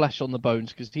flesh on the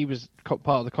bones because he was part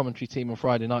of the commentary team on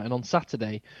Friday night, and on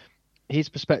Saturday, his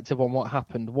perspective on what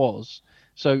happened was,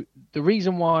 so the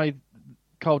reason why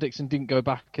Carl Dixon didn't go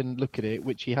back and look at it,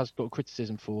 which he has got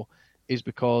criticism for, is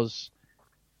because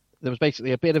there was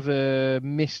basically a bit of a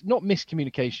not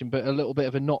miscommunication, but a little bit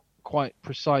of a not quite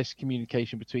precise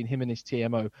communication between him and his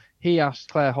TMO. He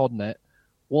asked Claire Hodnett,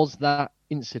 was that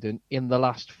incident in the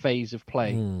last phase of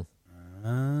play?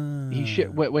 He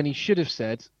should, when he should have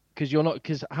said,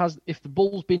 if the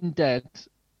ball's been dead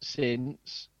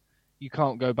since, you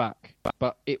can't go back.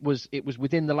 But it was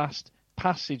within the last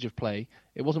passage of play.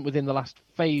 It wasn't within the last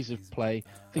phase of play.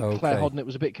 I think Claire Hodnett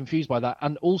was a bit confused by that.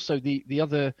 And also the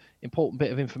other important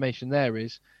bit of information there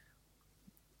is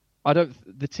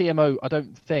the TMO, I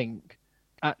don't think,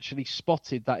 actually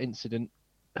spotted that incident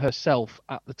herself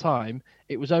at the time.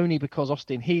 It was only because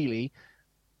Austin Healey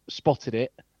spotted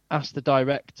it, asked the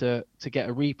director to get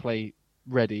a replay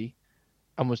ready,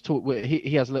 and was taught.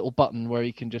 He has a little button where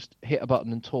he can just hit a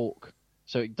button and talk,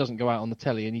 so it doesn't go out on the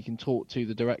telly, and he can talk to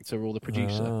the director or the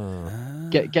producer.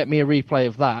 Get me a replay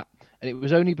of that. And it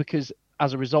was only because,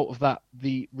 as a result of that,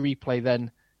 the replay then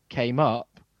came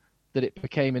up that it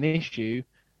became an issue.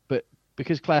 But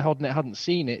because Claire Hodnett hadn't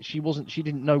seen it, she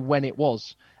didn't know when it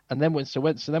was. And then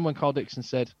when Carl Dixon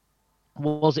said,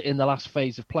 "Was it in the last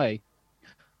phase of play?"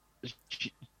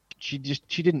 She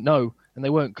didn't know, and they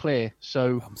weren't clear.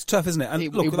 So it's tough, isn't it?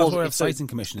 And look, that's why we have sighting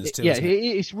commissioners too. Yeah,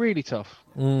 it's really tough.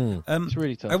 It's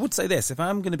really tough. I would say this: if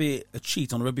I'm going to be a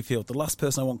cheat on a rugby field, the last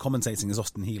person I want commentating is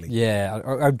Austin Healey. Yeah,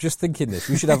 I'm just thinking this.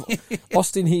 We should have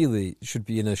Austin Healey should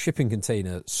be in a shipping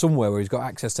container somewhere where he's got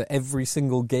access to every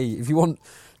single gate. If you want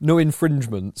no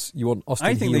infringements, you want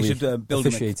Austin Healey. I think they should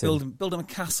build him a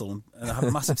castle and have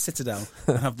a massive citadel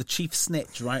and have the chief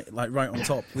snitch right on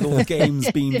top with all the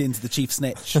games beamed into the chief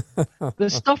snitch. The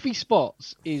stuff he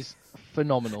spots is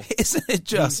phenomenal. Isn't it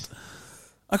just?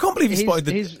 I can't believe he spotted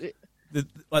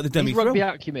the demi his rugby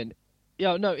acumen.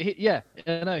 Yeah, no,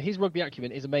 his rugby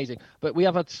acumen is amazing. But we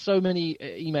have had so many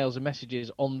emails and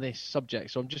messages on this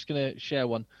subject, so I'm just going to share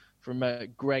one from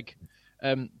Greg.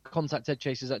 Contact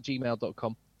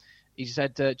headchasers@gmail.com. He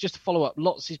said, just to follow up,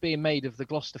 lots is being made of the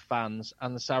Gloucester fans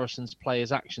and the Saracens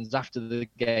players' actions after the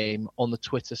game on the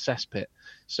Twitter cesspit.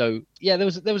 So, yeah, there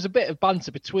was a bit of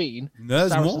banter between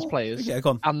Saracens players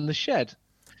and the Shed.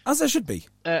 As there should be.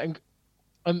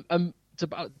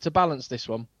 To balance this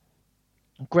one,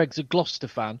 Greg's a Gloucester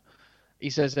fan. He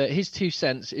says that his 2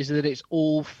 cents is that it's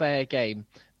all fair game.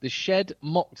 The Shed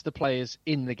mocked the players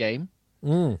in the game.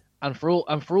 And for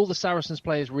all the Saracens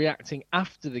players reacting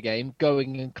after the game,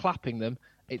 going and clapping them,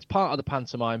 it's part of the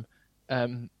pantomime.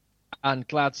 And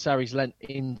glad Sarries lent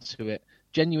into it.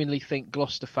 Genuinely think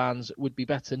Gloucester fans would be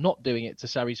better not doing it to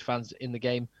Sarries fans in the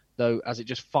game, though, as it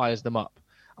just fires them up.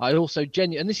 I also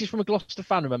and this is from a Gloucester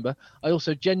fan, remember. I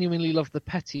also genuinely love the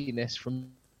pettiness from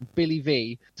Billy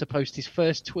V to post his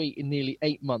first tweet in nearly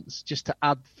 8 months just to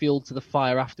add fuel to the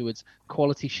fire afterwards.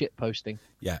 Quality shit posting.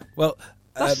 Yeah, well.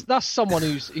 That's someone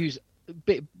who's a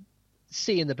bit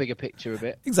seeing the bigger picture a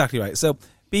bit. Exactly right. So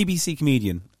BBC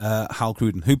comedian Hal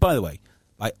Cruden, who, by the way,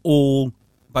 by all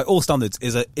standards,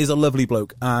 is a lovely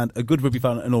bloke and a good rugby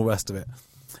fan and all the rest of it,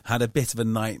 had a bit of a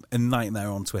nightmare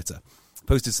on Twitter.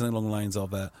 Posted something along the lines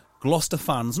of Gloucester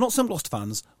fans, not some Gloucester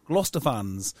fans, Gloucester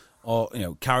fans are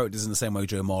characters in the same way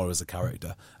Joe Mara is a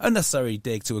character. Unnecessary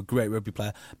dig to a great rugby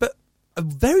player, but a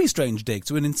very strange dig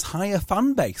to an entire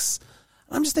fan base.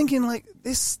 I'm just thinking, like,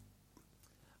 this.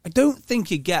 I don't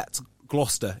think you get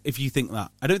Gloucester if you think that.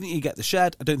 I don't think you get the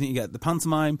Shed. I don't think you get the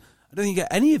pantomime. I don't think you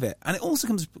get any of it. And it also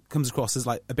comes across as,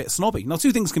 like, a bit snobby. Now,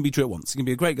 2 things can be true at once. You can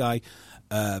be a great guy,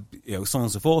 so on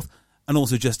and so forth, and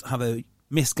also just have a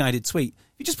misguided tweet.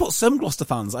 If you just put some Gloucester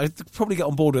fans, I'd probably get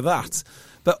on board with that.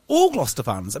 But all Gloucester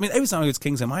fans, I mean, every time I go to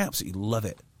Kingsholm, I absolutely love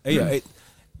it.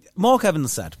 Mark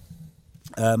Evans said,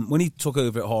 when he took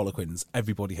over at Harlequins,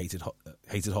 everybody hated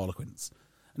Harlequins.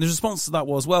 And his response to that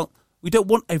was, well, we don't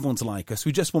want everyone to like us.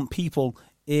 We just want people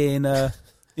in, around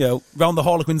the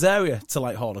Harlequins area to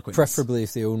like Harlequins. Preferably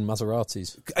if they own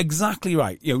Maseratis. Exactly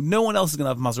right. No one else is going to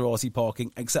have Maserati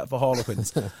parking except for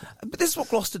Harlequins. But this is what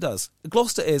Gloucester does.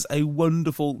 Gloucester is a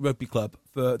wonderful rugby club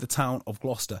for the town of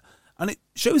Gloucester. And it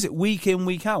shows it week in,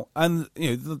 week out. And,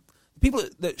 the people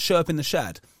that show up in the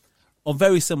Shed are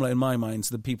very similar in my mind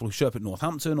to the people who show up at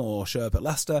Northampton or show up at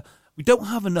Leicester. We don't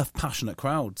have enough passionate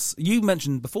crowds. You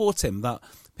mentioned before, Tim, that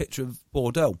picture of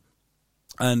Bordeaux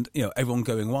and, everyone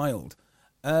going wild.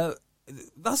 That's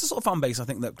the sort of fan base I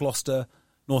think that Gloucester,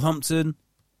 Northampton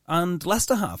and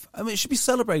Leicester have. I mean, it should be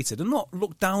celebrated and not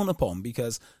looked down upon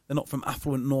because they're not from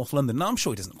affluent North London. Now, I'm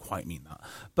sure he doesn't quite mean that.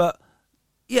 But,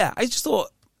 yeah, I just thought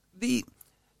you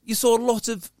saw a lot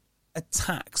of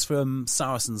attacks from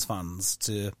Saracens fans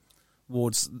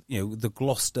towards, the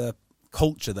Gloucester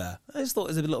culture there. I just thought it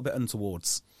was a little bit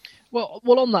untowards. Well,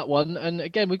 on that one, and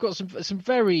again, we've got some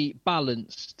very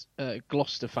balanced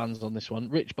Gloucester fans on this one.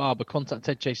 Rich Barber, contact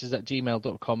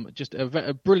headchasers@gmail.com. Just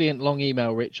a brilliant long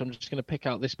email, Rich. I'm just going to pick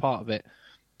out this part of it.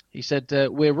 He said,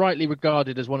 we're rightly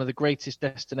regarded as one of the greatest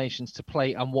destinations to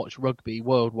play and watch rugby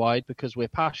worldwide because we're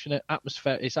passionate,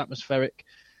 it's atmospheric,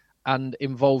 and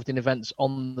involved in events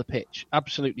on the pitch.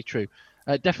 Absolutely true.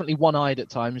 Definitely one-eyed at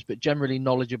times, but generally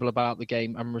knowledgeable about the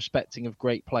game and respecting of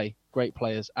great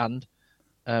players. And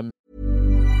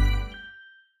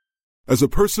as a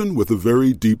person with a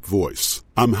very deep voice,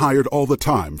 I'm hired all the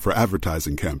time for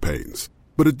advertising campaigns.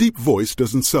 But a deep voice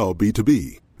doesn't sell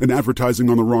B2B, and advertising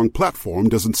on the wrong platform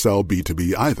doesn't sell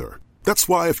B2B either. That's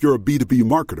why if you're a B2B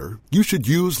marketer, you should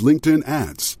use LinkedIn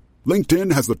ads.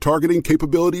 LinkedIn has the targeting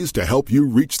capabilities to help you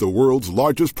reach the world's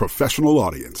largest professional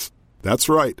audience. That's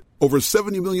right, over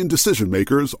 70 million decision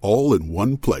makers all in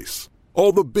one place.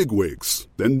 All the big wigs,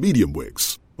 then medium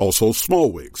wigs, also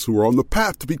small wigs who are on the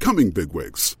path to becoming big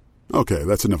wigs. Okay,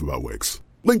 that's enough about wigs.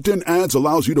 LinkedIn ads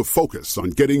allows you to focus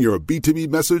on getting your B2B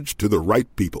message to the right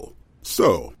people.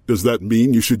 So, does that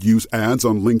mean you should use ads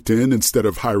on LinkedIn instead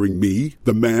of hiring me,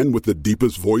 the man with the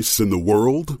deepest voice in the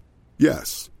world?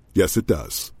 Yes. Yes, it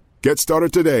does. Get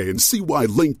started today and see why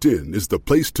LinkedIn is the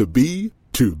place to be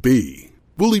to be.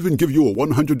 We'll even give you a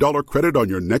 $100 credit on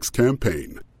your next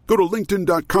campaign. Go to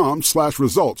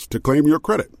linkedin.com/results to claim your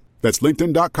credit. That's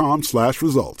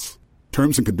linkedin.com/results.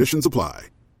 Terms and conditions apply.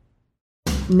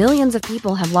 Millions of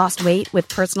people have lost weight with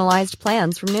personalized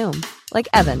plans from Noom. Like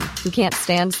Evan, who can't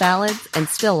stand salads and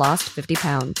still lost 50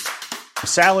 pounds.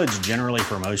 Salads generally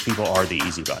for most people are the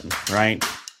easy button, right?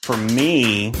 For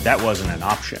me, that wasn't an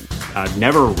option. I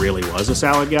never really was a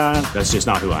salad guy. That's just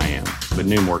not who I am. But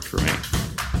Noom worked for me.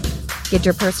 Get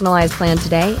your personalized plan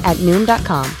today at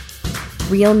Noom.com.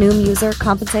 Real Noom user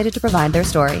compensated to provide their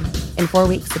story. In 4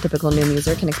 weeks, the typical Noom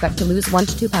user can expect to lose 1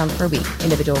 to 2 pounds per week.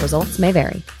 Individual results may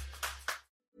vary.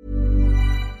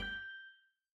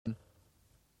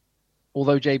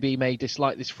 Although JB may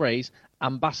dislike this phrase,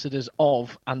 ambassadors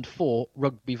of and for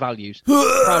rugby values.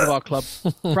 Proud of our club,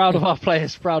 proud of our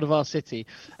players, proud of our city.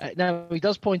 Now, he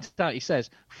does point out, he says,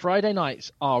 Friday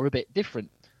nights are a bit different.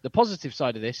 The positive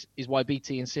side of this is why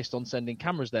BT insist on sending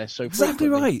cameras there so frequently. Exactly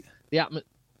right.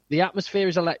 The atmosphere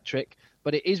is electric,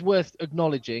 but it is worth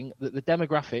acknowledging that the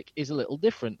demographic is a little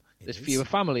different. There's fewer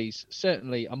families,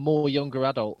 certainly, and more younger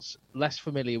adults, less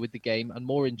familiar with the game and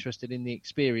more interested in the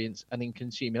experience and in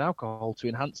consuming alcohol to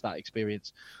enhance that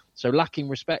experience. So lacking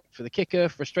respect for the kicker,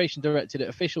 frustration directed at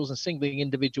officials and singling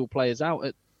individual players out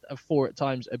at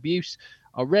times abuse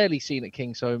are rarely seen at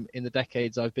Kingsholm in the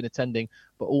decades I've been attending,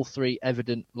 but all three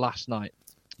evident last night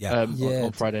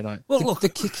on Friday night. Well, look, the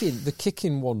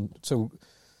kicking one, so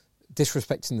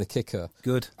disrespecting the kicker.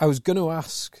 Good. I was going to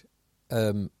ask,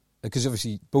 because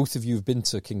obviously both of you have been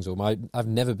to Kingsholm. I've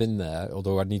never been there,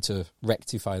 although I need to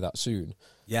rectify that soon.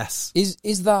 Yes.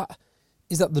 Is that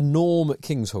the norm at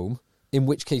Kingsholm? In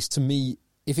which case, to me,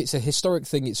 if it's a historic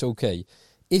thing, it's okay.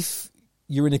 If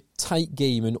you're in a tight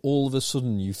game and all of a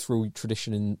sudden you throw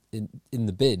tradition in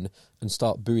the bin and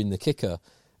start booing the kicker,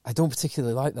 I don't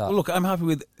particularly like that. Well, look, I'm happy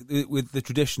with the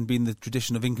tradition being the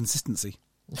tradition of inconsistency.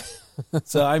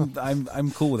 So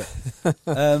I'm cool with it.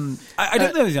 I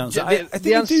don't know the answer. I think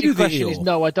the answer to your question the is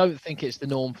no. I don't think it's the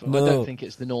norm. No. I don't think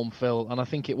it's the norm, Phil, and I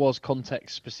think it was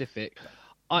context specific.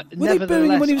 Were they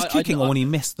booing him when he was kicking or when he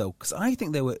missed, though? Because I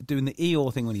think they were doing the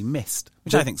Eeyore thing when he missed,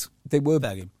 which I think's they were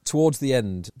fair game. Towards the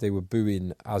end. They were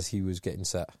booing as he was getting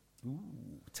set. Ooh,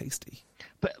 tasty.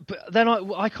 But then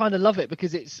I kind of love it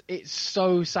because it's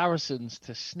so Saracens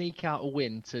to sneak out a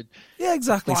win, to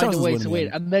exactly find a way to win,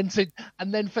 again.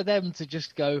 and then for them to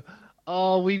just go,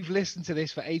 oh, we've listened to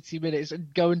this for 80 minutes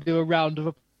and go and do a round of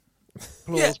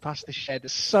applause past the shed.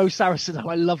 It's so Saracen.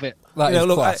 I love it.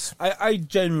 Look, I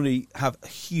generally have a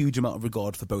huge amount of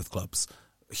regard for both clubs,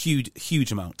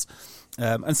 huge amount,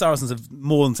 and Saracens have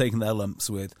more than taken their lumps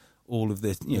with all of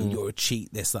this. You're a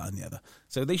cheat, this, that, and the other.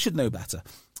 So they should know better.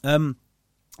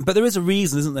 But there is a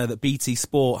reason, isn't there, that BT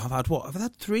Sport have they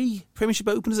had 3 Premiership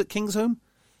openers at Kingsholm?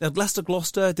 They had Leicester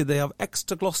Gloucester, did they have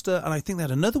Exeter Gloucester, and I think they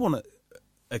had another one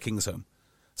at Kingsholm.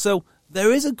 So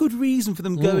there is a good reason for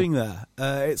them going there.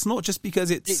 It's not just because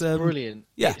it's brilliant.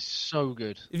 Yeah, it's so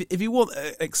good. If you want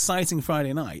an exciting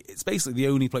Friday night, it's basically the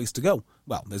only place to go.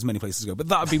 Well, there's many places to go, but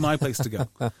that would be my place to go.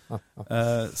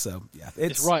 So yeah,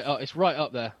 it's right up. It's right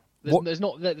up there.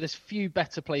 There's few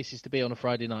better places to be on a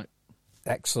Friday night.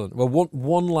 Excellent. Well,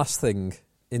 one last thing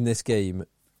in this game.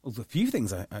 Well, a few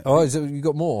things. You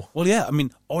got more? Well, yeah. I mean,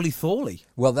 Ollie Thorley.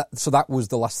 Well, that was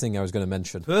the last thing I was going to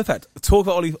mention. Perfect. Talk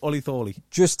about Ollie Thorley.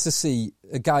 Just to see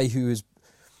a guy who is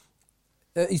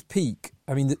at his peak.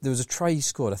 I mean, there was a try he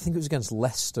scored. I think it was against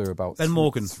Leicester about Ben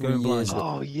Morgan 3 years ago.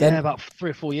 Oh yeah, about 3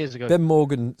 or 4 years ago. Ben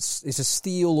Morgan, it's a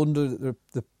steal under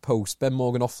the post. Ben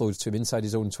Morgan offloads to him inside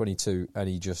his own 22, and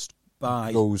he just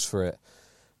goes for it.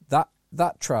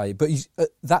 That try, but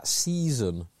that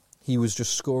season he was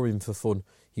just scoring for fun.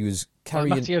 He was carrying.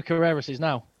 Like Matteo Carreras is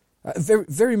now. Very,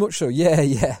 very much so.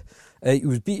 Yeah. He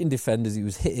was beating defenders. He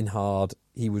was hitting hard.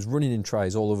 He was running in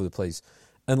tries all over the place.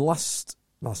 And last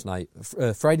night,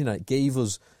 Friday night, gave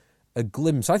us a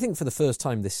glimpse. I think for the first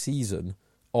time this season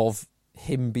of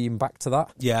him being back to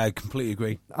that. Yeah, I completely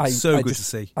agree. Good to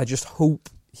see. I just hope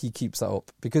he keeps that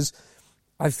up, because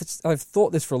I've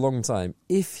thought this for a long time.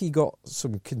 If he got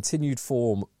some continued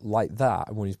form like that,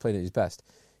 and when he's playing at his best,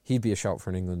 he'd be a shout for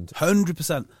an England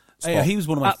 100%. Yeah, he was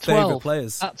one of my favourite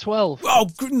players. At 12. Oh,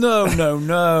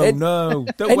 no.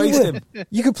 Don't waste him.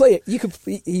 You could play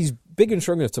it. He's big and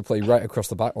strong enough to play right across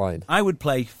the back line. I would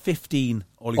play 15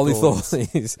 Ollie Ollie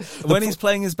Thorleys. Thorleys. When he's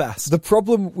playing his best. The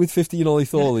problem with 15 Ollie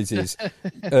Thorleys is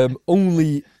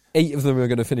only 8 of them are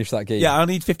going to finish that game. Yeah, I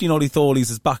need 15 Ollie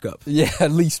Thorleys as backup. Yeah, at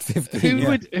least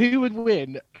 15. Who would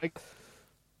win a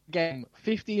game?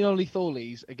 15 Ollie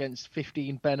Thorleys against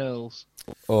 15 Ben Earls.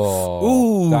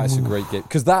 Oh, that's a great game.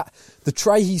 Because the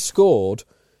try he scored,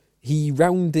 he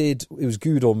rounded, it was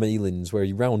Good or Malins where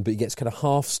he round, but he gets kind of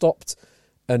half stopped.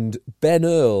 And Ben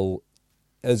Earl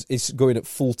is going at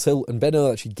full tilt, and Ben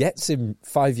Earl actually gets him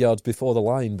 5 yards before the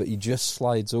line, but he just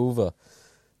slides over.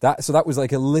 So that was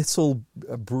like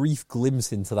a brief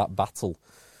glimpse into that battle.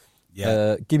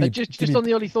 Yeah. Just on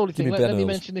the Ollie Thorley thing, let me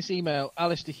mention this email.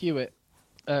 Alistair Hewitt,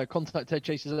 contact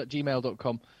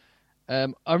headchasers@gmail.com.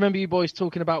 I remember you boys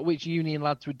talking about which Union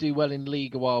lads would do well in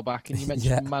league a while back, and you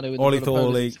mentioned Manu and Ollie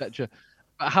Thorley, etc.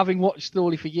 But having watched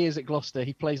Thorley for years at Gloucester,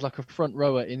 he plays like a front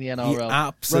rower in the NRL. He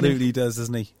absolutely does,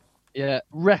 doesn't he? Yeah,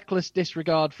 reckless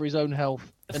disregard for his own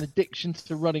health, an addiction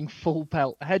to running full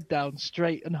pelt, head down,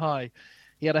 straight and high.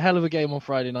 He had a hell of a game on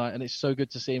Friday night, and it's so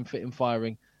good to see him fit and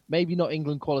firing. Maybe not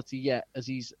England quality yet, as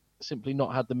he's simply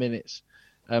not had the minutes,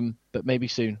 but maybe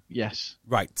soon, yes.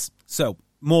 Right, so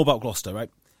more about Gloucester, right?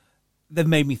 They've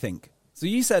made me think. So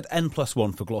you said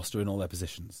N+1 for Gloucester in all their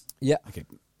positions. Yeah. Okay,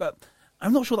 but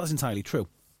I'm not sure that's entirely true,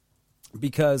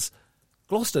 because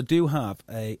Gloucester do have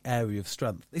an area of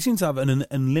strength. They seem to have an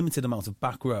unlimited amount of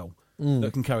back row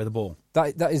that can carry the ball.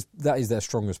 That is their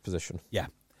strongest position. Yeah.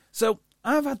 So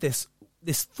I've had this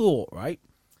thought, right?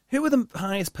 Who are the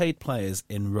highest paid players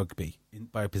in rugby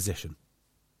by position?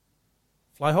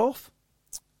 Fly half?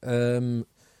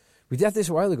 We did this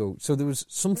a while ago. So there was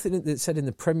something that said in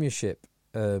the Premiership,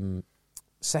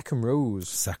 second rows.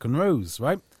 Second rows,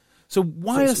 right? So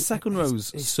why are second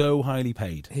rows so highly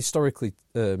paid? Historically,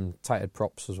 tight head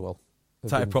props as well.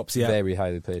 Tight head props, yeah. Very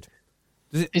highly paid.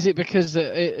 Is it because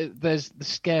there's the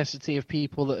scarcity of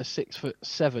people that are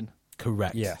 6'7"?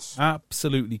 Correct. Yes.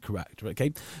 Absolutely correct.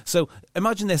 Okay. So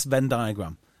imagine this Venn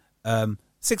diagram. Over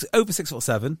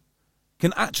 6'7"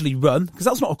 can actually run, because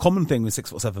that's not a common thing with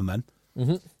 6'7" men.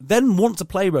 Mm-hmm. Then want to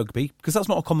play rugby, because that's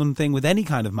not a common thing with any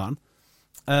kind of man.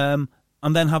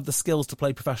 And then have the skills to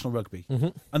play professional rugby. Mm-hmm.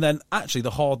 And then actually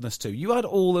the hardness too. You add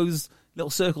all those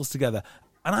little circles together,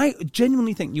 and I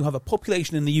genuinely think you have a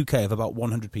population in the UK of about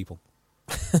 100 people.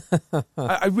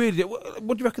 I really do.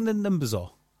 What do you reckon the numbers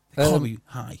are? They can't be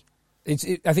high. I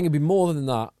think it'd be more than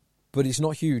that, but it's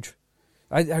not huge.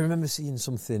 I remember seeing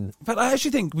something. But I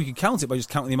actually think we could count it by just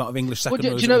counting the amount of English second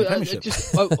rows in the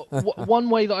Premiership. One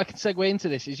way that I can segue into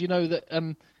this is, that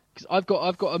because I've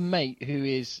got a mate who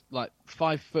is like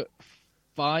 5'5",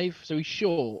 so he's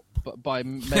short, but by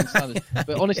men's standards.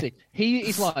 But honestly, he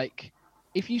is like,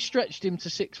 if you stretched him to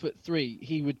 6'3",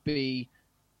 he would be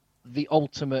the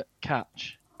ultimate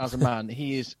catch as a man.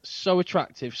 He is so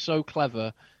attractive, so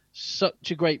clever,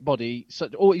 such a great body.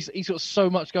 He's got so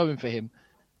much going for him,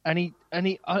 and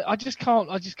I just can't.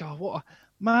 I just go, what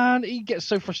man? He gets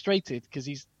so frustrated because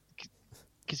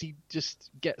he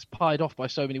just gets pied off by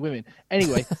so many women.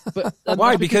 Anyway, but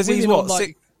why? Because he's what?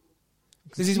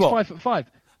 Because he's what? 5'5".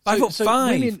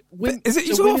 5'5". Is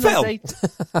it? So you saw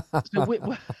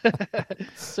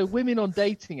So women on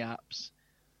dating apps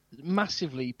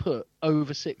massively put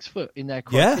over 6 foot in their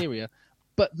criteria,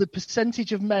 but the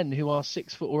percentage of men who are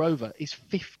 6 foot or over is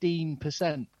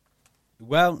 15%.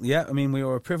 Well, yeah, I mean, we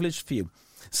are a privileged few.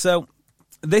 So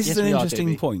this is an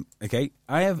interesting point. Okay,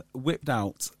 I have whipped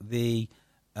out the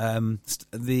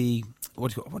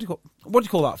what do you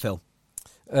call that, Phil?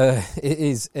 It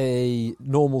is a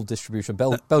normal distribution,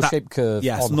 bell-shaped curve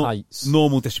on heights.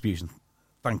 Normal distribution.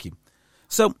 Thank you.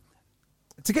 So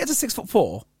to get to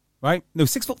 6'4", right? No,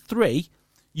 6'3",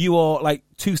 you are like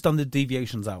 2 standard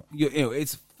deviations out.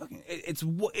 It's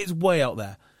way out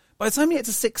there. By the time you get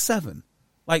to 6'7",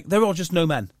 like there are just no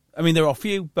men. I mean, there are a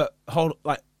few, but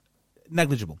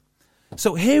negligible.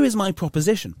 So here is my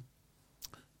proposition: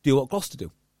 do what Gloucester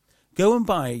do. Go and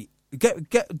buy.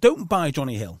 Don't buy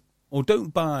Johnny Hill, or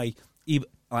don't buy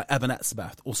Evan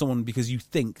Etzebeth or someone because you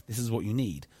think this is what you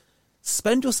need.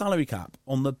 Spend your salary cap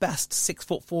on the best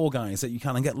 6'4" guys that you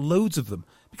can and get loads of them,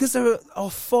 because there are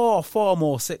far, far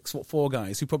more 6'4"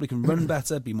 guys who probably can run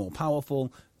better, be more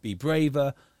powerful, be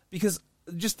braver, because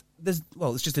it's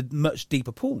just a much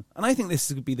deeper pool. And I think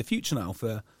this could be the future now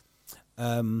for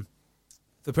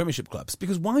for Premiership clubs.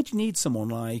 Because why do you need someone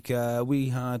like we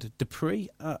had Dupree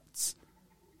at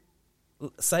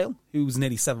Sale, who's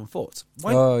nearly 7 foot?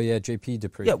 Why, JP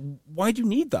Dupree. Yeah, why do you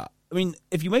need that? I mean,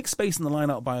 if you make space in the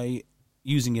line-out by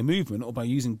using your movement or by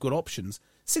using good options,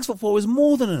 6'4" is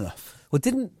more than enough. Well,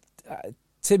 didn't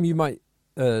Tim? You might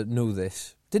know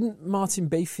this. Didn't Martin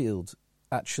Bayfield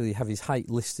actually have his height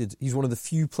listed? He's one of the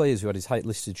few players who had his height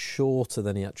listed shorter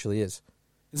than he actually is.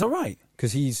 Is that right?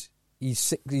 Because he's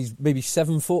maybe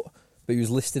 7 foot, but he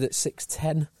was listed at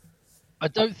 6'10". I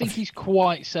don't think he's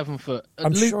quite 7 foot.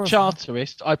 I'm Luke sure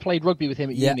Charteris, I played rugby with him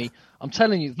at uni. I'm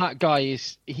telling you, that guy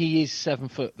is 7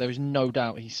 foot. There is no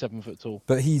doubt he's 7 foot tall.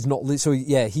 But he's not. So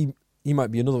yeah, he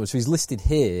might be another one. So he's listed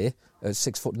here at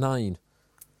 6'9".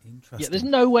 Interesting. Yeah, there's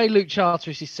no way Luke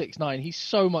Charteris is 6'9". He's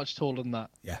so much taller than that.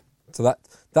 Yeah. So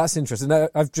that's interesting. Now,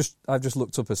 I've just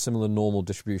looked up a similar normal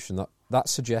distribution that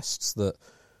suggests that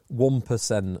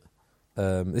 1%.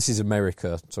 This is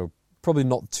America, so probably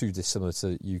not too dissimilar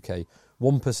to UK.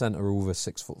 1% are over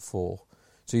 6'4". So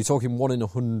you're talking 1 in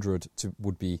 100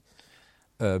 would be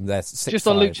they're 6'5". Just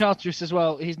on Luke Charteris as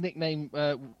well, his nickname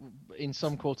in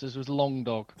some quarters was Long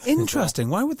Dog. Interesting.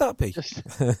 Why would that be?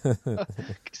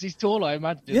 Because he's tall, I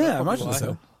imagine. Yeah, I imagine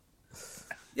so.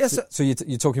 Yes. So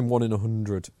you're talking 1 in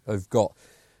 100 have got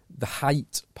the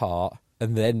height part,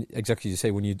 and then exactly as you say,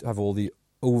 when you have all the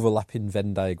overlapping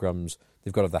Venn diagrams,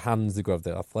 they've got to have the hands, they've got to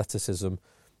have the athleticism.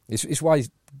 It's why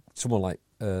someone like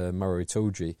Maro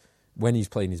Itoje, when he's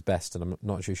playing his best, and I'm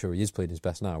not actually sure he is playing his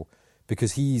best now,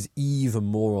 because he's even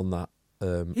more on that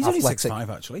he's athletic. only 6'5",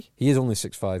 actually. He is only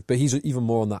 6'5", but he's even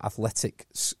more on that athletic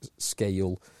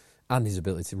scale, and his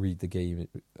ability to read the game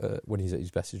when he's at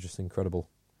his best is just incredible.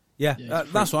 Yeah,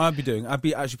 that's what I'd be doing. I'd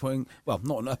be actually putting, well,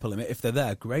 not an upper limit. If they're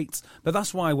there, great. But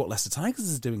that's why what Leicester Tigers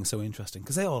is doing is so interesting,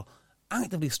 because they are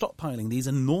actively stockpiling these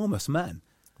enormous men.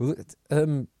 Well,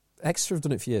 Exeter have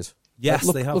done it for years.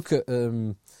 Yes, they have. Look at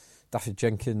Daffy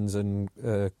Jenkins and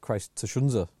Chris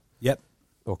Tashunza. Yep.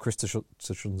 Or Chris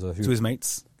Tashunza. To his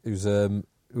mates. Who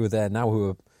are there now, who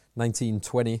are 19,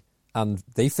 20, and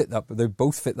they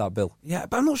both fit that bill. Yeah,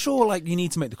 but I'm not sure you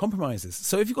need to make the compromises.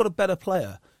 So if you've got a better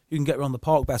player who can get around the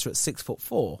park better at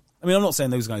 6'4", I mean, I'm not saying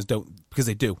those guys don't, because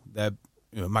they do. They're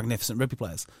magnificent rugby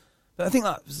players. But I think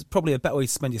that's probably a better way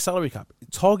to spend your salary cap.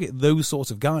 Target those sorts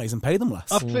of guys and pay them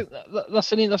less. I think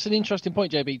that's an interesting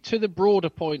point, JB. To the broader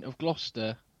point of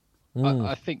Gloucester,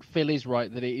 I think Phil is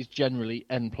right that it is generally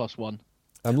N+1.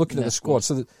 I'm looking at the squad.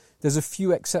 So there's a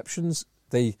few exceptions.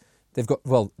 They've got,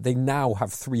 they now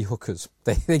have 3 hookers.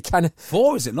 They kind of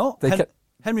 4, is it not?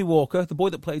 Henry Walker, the boy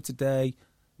that played today,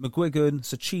 McGuigan,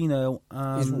 Sacchino,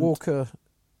 and is Walker.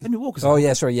 Henry Walker's there. Oh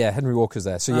yeah, sorry, yeah, Henry Walker's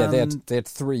there. So yeah, they had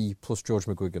 3 plus George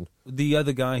McGuigan. The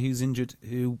other guy who's injured,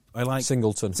 who I like,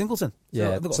 Singleton.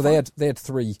 Yeah, so they had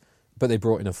 3, but they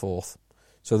brought in a 4th.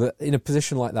 So in a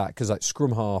position like that, because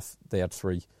scrum half they had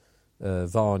 3,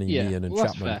 Varney, Ian, and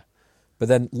Chapman. Fair. But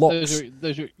then locks,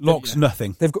 locks,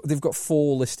 nothing. They've got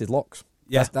 4 listed locks.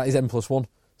 Yeah, that is N+1.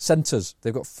 Centres,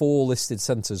 they've got 4 listed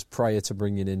centres prior to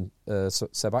bringing in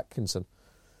Seb Atkinson.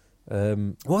 What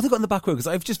have they got in the back row? Because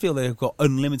I just feel they've got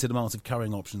unlimited amounts of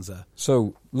carrying options there.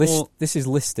 So this is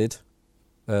listed.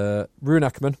 Ruan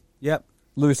Ackerman. Yep.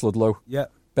 Lewis Ludlow.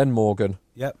 Yep. Ben Morgan.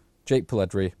 Yep. Jake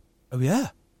Pelledri. Oh yeah.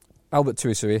 Albert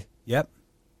Tuisui. Yep.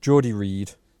 Geordie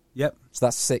Reid. Yep. So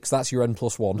that's 6. That's your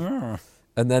N+1.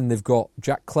 And then they've got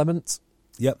Jack Clement.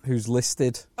 Yep. Who's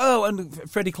listed. Oh, and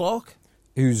Freddie Clark.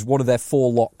 Who's one of their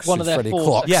 4 locks. One of their Freddie 4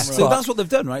 Clark. Yeah, so that's what they've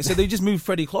done, right? So they just moved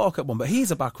Freddie Clark at one, but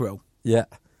he's a back row. Yeah.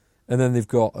 And then they've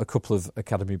got a couple of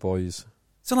academy boys.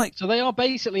 So they are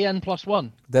basically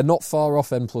N+1. They're not far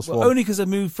off N+1. Well, only because they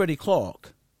moved Freddie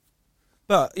Clark.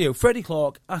 But, Freddie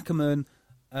Clark, Ackerman,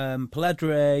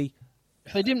 Pelledri.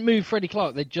 If they didn't move Freddie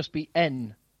Clark, they'd just be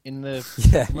N in the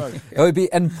row. It would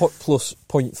be N plus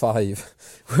 0.5.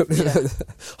 Yeah.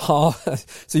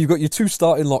 So you've got your 2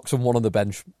 starting locks and 1 on the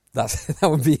bench. That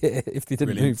would be it if they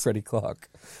didn't move Freddie Clark.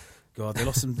 God, they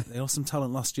lost some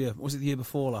talent last year. What was it the year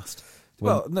before last?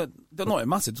 Well, no, not it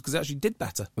mattered because they actually did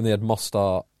better. When they had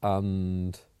Mostart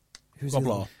and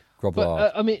Groblar.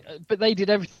 But they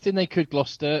did everything they could.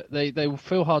 Gloucester, they will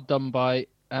feel hard done by,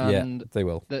 and yeah, they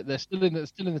will. They're still in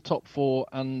the top 4,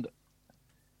 and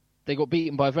they got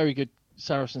beaten by a very good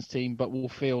Saracens team, but will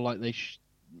feel like they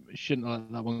shouldn't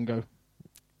let that one go.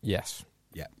 Yes.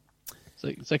 Yeah.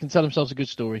 So they can tell themselves a good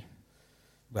story.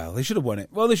 Well, they should have won it.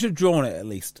 Well, they should have drawn it at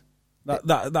least.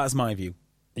 That's my view.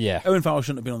 Yeah. Owen Farrell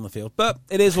shouldn't have been on the field, but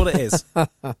it is what it is.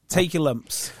 Take your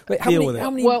lumps. Wait, Deal with it.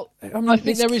 I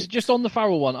think there is, just on the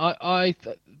Farrell one, I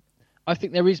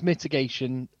think there is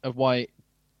mitigation of why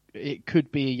it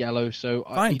could be a yellow. So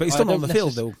fine, but he's still not on the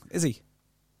field, though, is he?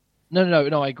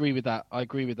 No. I agree with that. I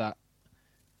agree with that.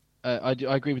 I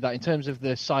agree with that. In terms of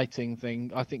the sighting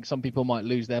thing, I think some people might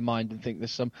lose their mind and think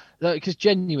there's some, because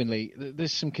genuinely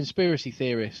there's some conspiracy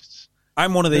theorists.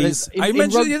 I'm one of these. I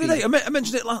mentioned it the other day. rugby- I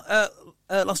mentioned it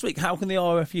last week. How can the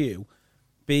RFU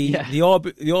be Yeah. the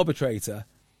arbitrator,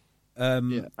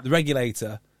 the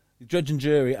regulator, the judge and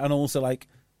jury, and also like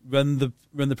run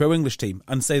the pro English team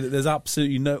and say that there's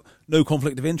absolutely no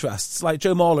conflict of interests? Like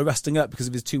Joe Marler resting up because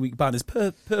of his 2-week ban is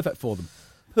perfect for them.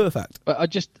 Perfect. But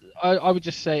I would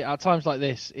just say at times like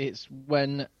this, it's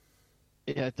when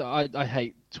I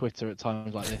hate Twitter at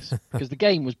times like this because the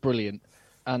game was brilliant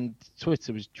and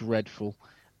Twitter was dreadful,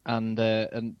 and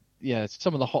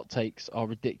some of the hot takes are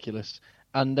ridiculous.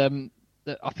 And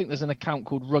I think there's an account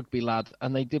called Rugby Lad,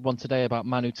 and they did one today about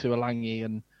Manu Tuolangi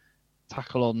and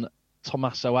tackle on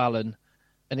Tommaso Allen,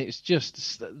 and it's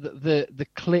just the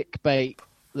clickbait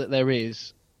that there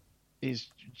is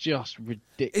just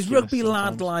ridiculous. Is Rugby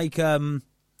sometimes. Lad like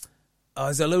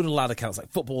is there a load of lad accounts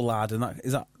like Football Lad, and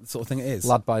is that the sort of thing it is?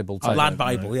 Lad Bible. Type. Lad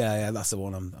Bible, yeah, that's the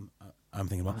one I'm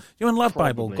thinking about. You know when Lad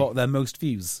Bible Probably. got their most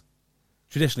views?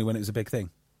 Traditionally, when it was a big thing.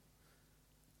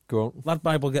 Go on. Lad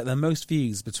Bible get their most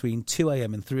views between 2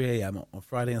 a.m. and 3 a.m. on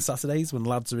Friday and Saturdays when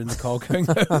lads are in the car going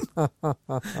home.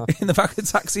 In the back of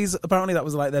taxis, apparently that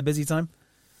was like their busy time.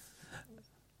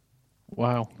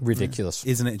 Wow. Ridiculous.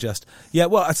 Isn't it just? Yeah,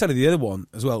 well, I tell you the other one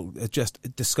as well, it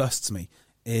disgusts me,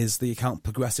 is the account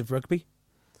Progressive Rugby.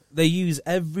 They use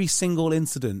every single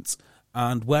incident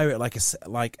and wear it like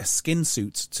a skin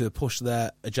suit to push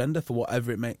their agenda for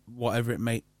whatever it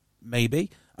may be.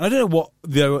 And I don't know what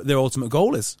their ultimate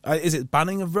goal is. Is it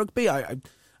banning of rugby? I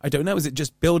don't know. Is it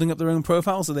just building up their own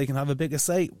profile so they can have a bigger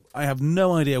say? I have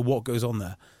no idea what goes on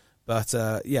there. But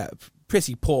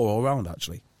pretty poor all round,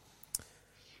 actually.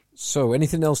 So,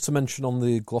 anything else to mention on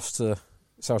the Gloucester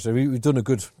South? We've done a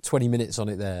good 20 minutes on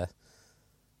it there.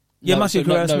 Yeah, No, Matthew so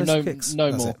no- Carreras no- missed no- kicks.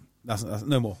 no That's more. it. That's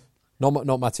no more.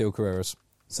 Not Matteo Carreras.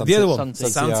 The other one,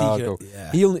 Santiago. Santi, yeah.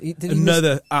 Did he miss,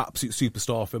 Another absolute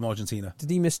superstar from Argentina. did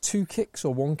he miss 2 kicks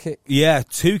or 1 kick? Yeah,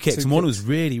 2 kicks, Two and one kicks. was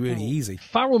really, really easy.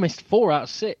 Farrell missed 4 out of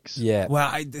 6. Yeah.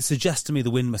 Well, it suggests to me the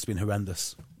wind must have been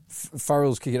horrendous.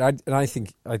 Farrell's kicking, I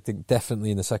think definitely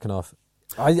in the second half.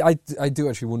 I do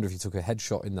actually wonder if he took a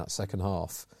headshot in that second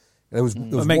half. There was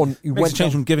one. He makes went a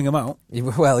change from giving them out.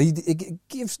 Well, he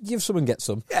give some and get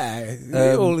some. Yeah,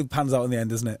 it all pans out in the end,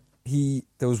 doesn't it?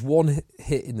 There was one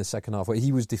hit in the second half where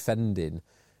he was defending,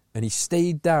 and he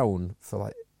stayed down for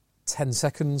like 10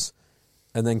 seconds,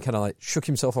 and then kind of like shook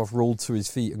himself off, rolled to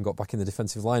his feet, and got back in the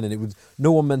defensive line. And it was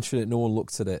no one mentioned it, no one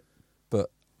looked at it.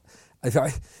 But if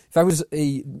I was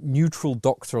a neutral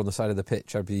doctor on the side of the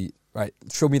pitch, I'd be right.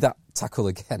 Show me that tackle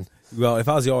again. Well, if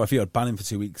I was the RFU, I'd ban him for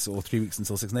 2 weeks or 3 weeks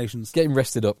until Six Nations. Get him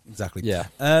rested up. Exactly. Yeah.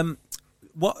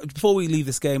 Before we leave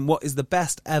this game, what is the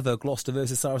best ever Gloucester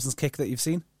versus Saracens kick that you've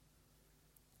seen?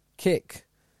 Kick.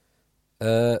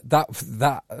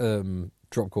 That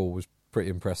drop goal was pretty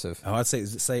impressive. Oh, I'd say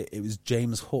it was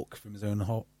James Hook from his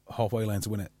own halfway line to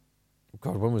win it.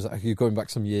 God, when was that? You're going back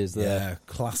some years there. Yeah,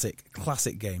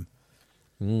 classic game.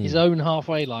 His own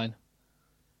halfway line.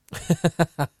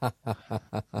 I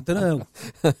don't know.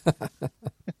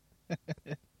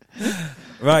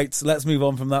 Right, let's move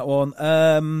on from that one.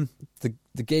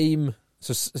 The game.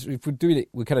 So if we're doing it,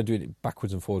 we're kind of doing it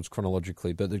backwards and forwards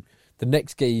chronologically. But the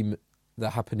next game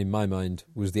that happened in my mind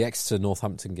was the Exeter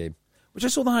Northampton game, Which I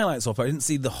saw the highlights of. I didn't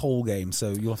see the whole game,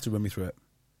 so you'll have to run me through it.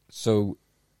 So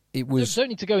it We was don't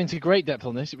need to go into great depth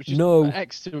on this. It was just No.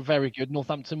 Exeter were very good.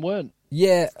 Northampton weren't.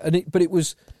 but it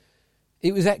was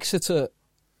Exeter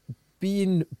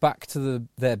being back to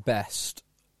their best,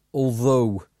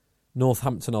 although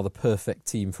Northampton are the perfect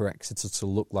team for Exeter to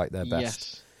look like their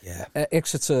best. Yes. Yeah.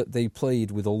 Exeter, they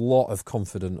played with a lot of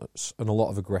confidence and a lot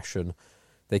of aggression.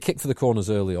 They kicked for the corners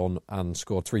early on and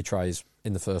scored 3 tries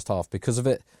in the first half because of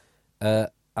it.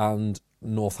 And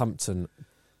Northampton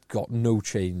got no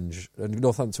change. And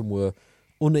Northampton were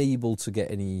unable to get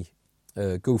any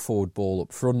go-forward ball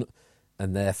up front,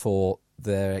 and therefore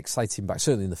their exciting backs,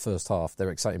 certainly in the first half, their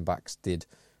exciting backs did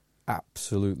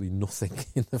absolutely nothing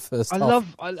in the first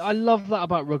half. I love that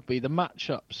about rugby. The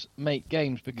matchups make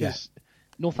games because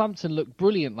Northampton looked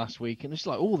brilliant last week, and it's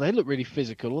like, oh, they look really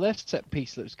physical. Well, their set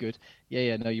piece looks good.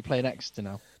 No, you're playing Exeter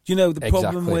now. Do you know, the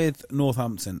problem Exactly. with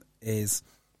Northampton is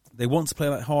they want to play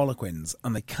like Harlequins,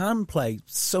 and they can play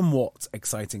somewhat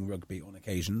exciting rugby on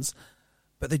occasions,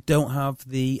 but they don't have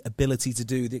the ability to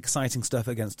do the exciting stuff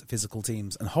against physical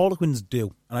teams. And Harlequins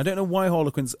do. And I don't know why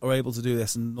Harlequins are able to do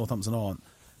this and Northampton aren't.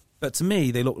 But to me,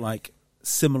 they look like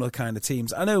similar kind of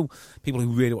teams. I know people who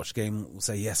really watch the game will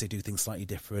say, yes, they do things slightly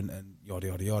different and yada,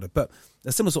 yada, yada. But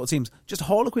they're similar sort of teams. Just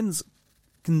Harlequins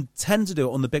can tend to do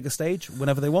it on the bigger stage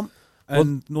whenever they want.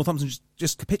 And Northampton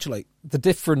just capitulate. The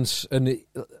difference, and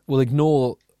we'll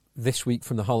ignore this week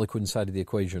from the Harlequin side of the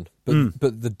equation,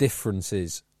 but the difference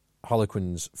is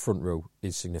Harlequin's front row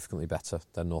is significantly better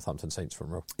than Northampton Saints'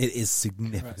 front row. It is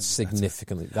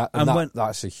significantly better.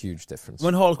 That's a huge difference.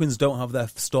 When Harlequins don't have their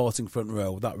starting front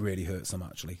row, that really hurts them,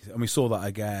 actually. And we saw that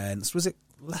against, was it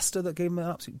Leicester that gave them an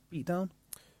absolute beat down?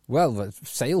 Well,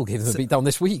 Sale gave them a beat down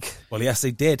this week. Well, yes,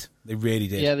 they did. They really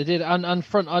did. Yeah, they did. And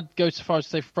front, I'd go so far as to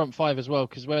say front five as well,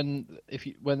 because when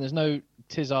there's no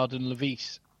Tizard and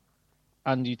Levis,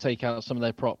 and you take out some of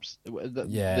their props, you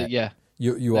their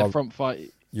are front five.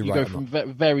 You right go from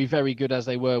very, very good as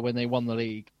they were when they won the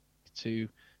league to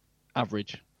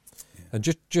average. And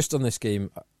just on this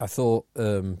game, I thought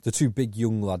the two big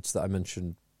young lads that I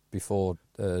mentioned before,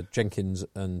 Jenkins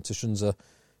and Tashunza,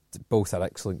 both had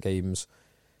excellent games.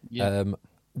 Yeah.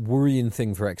 Worrying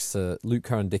thing for Exeter, Luke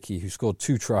Cowan-Dickey, who scored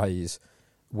 2 tries,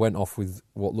 went off with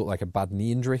what looked like a bad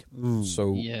knee injury.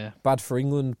 So bad for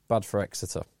England, bad for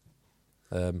Exeter.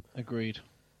 Agreed.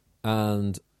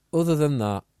 And other than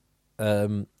that,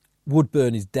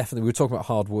 Woodburn is definitely, we were talking about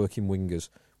hard-working wingers,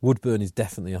 Woodburn is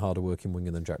definitely a harder working winger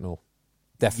than Jack Knoll.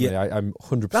 Definitely, yeah. I'm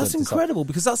 100%. That's incredible,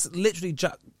 because that's literally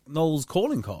Jack Knoll's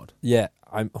calling card. Yeah,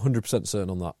 I'm 100%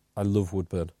 certain on that. I love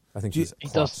Woodburn. I think he's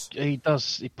class. He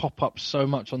pop up so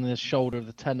much on the shoulder of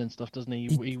the 10 and stuff, doesn't he?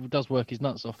 He does work his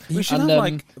nuts off. We should have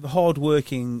like the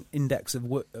hard-working index of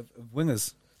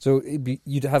wingers. So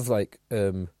you'd have like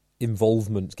game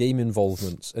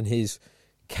involvements, and his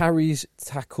carries,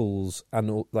 tackles,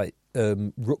 and like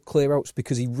ruck clear-outs,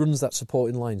 because he runs that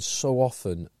supporting line so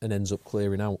often and ends up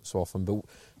clearing out so often. But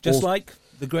like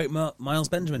the great Miles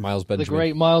Benjamin. The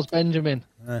great Miles Benjamin.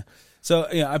 So,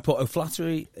 I put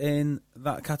O'Flaherty in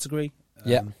that category.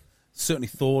 Certainly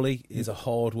Thorley is a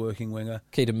hard-working winger.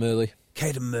 Caden Murley.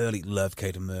 Love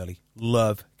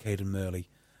Caden Murley.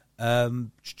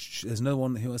 There's no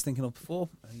one who I was thinking of before.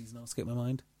 He's now skipped my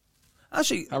mind.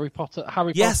 Actually, Harry Potter.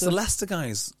 Yes, the Leicester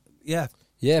guys. Yeah.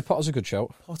 Yeah, Potter's a good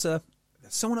shout. Potter.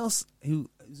 Someone else who's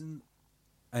in...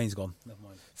 he's gone. Never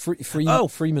mind.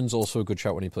 Freeman's also a good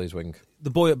shout when he plays wing.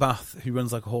 The boy at Bath who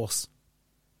runs like a horse.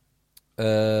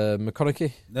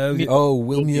 McConaughey? No.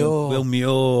 Will Muir. Will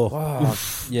Muir. Wow.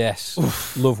 Yes.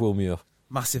 Love Will Muir.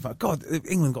 Massive. God,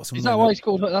 England got some... Is that why he's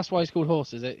called... That's why he's called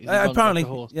horse, is it? Apparently. Like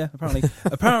a horse? Yeah, apparently.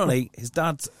 Apparently, his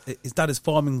dad is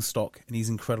farming stock and he's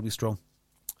incredibly strong.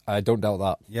 I don't doubt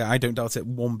that. Yeah, I don't doubt it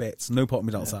one bit. No part of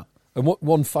me doubts that. And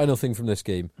one final thing from this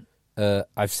game.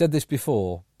 I've said this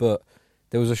before, but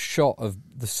there was a shot of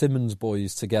the Simmons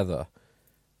boys together,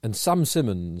 and Sam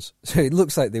Simmons... So it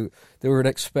looks like they were an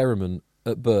experiment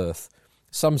at birth.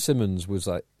 Sam Simmons was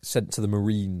like sent to the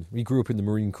Marine. He grew up in the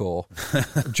Marine Corps.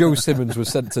 Joe Simmons was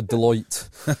sent to Deloitte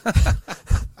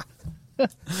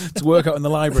to work out in the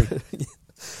library.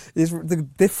 Is the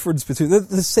difference between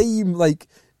the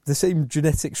same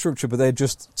genetic structure, but they're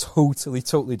just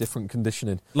totally different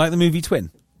conditioning. Like the movie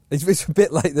Twin. It's a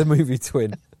bit like the movie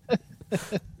Twin.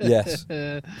 Yes.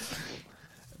 Yeah,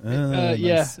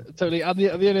 totally. And the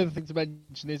only other thing to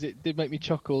mention is it did make me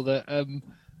chuckle that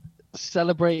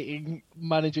celebrating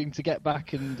managing to get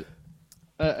back and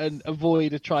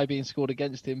avoid a try being scored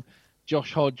against him,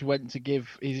 Josh Hodge went to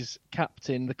give his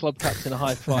captain, the club captain, a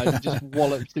high five and just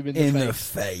walloped him in the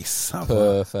face.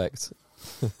 Perfect.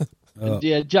 And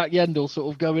Jack Yendall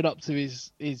sort of going up to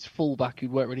his fullback who'd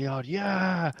worked really hard,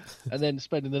 and then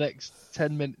spending the next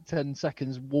 10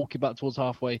 seconds walking back towards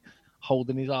halfway,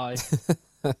 holding his eye.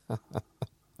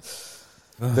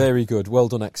 Very good. Well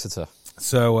done, Exeter.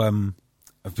 So,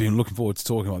 I've been looking forward to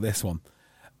talking about this one.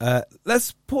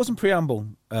 Let's put some preamble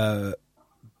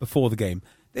before the game.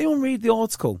 Did anyone read the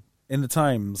article in the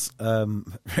Times written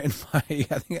by,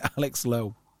 I think, Alex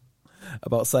Lowe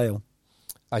about Sale?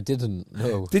 I didn't,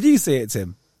 no. Did you see it,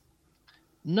 Tim?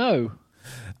 No.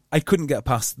 I couldn't get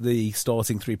past the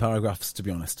starting 3 paragraphs, to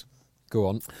be honest. Go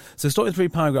on. So starting 3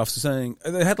 paragraphs are saying,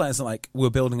 the headlines are like, we're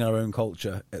building our own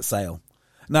culture at Sale.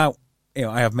 Now,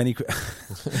 I have many...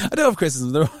 I don't have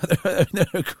criticism. They're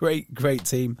a great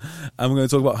team. And we're going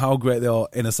to talk about how great they are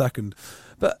in a second.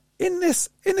 But in this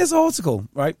article,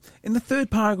 right, in the 3rd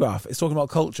paragraph, it's talking about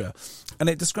culture. And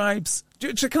it describes...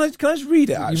 Can I just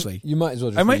read it, actually? You might as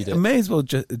well just read it. I may as well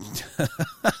just...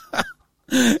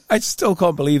 I still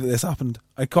can't believe that this happened.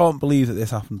 I can't believe that this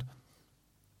happened.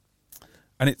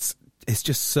 And it's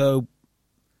just so...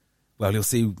 Well, you'll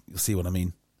see what I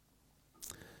mean.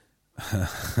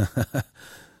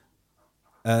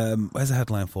 Um, Where's the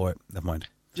headline for it? Never mind.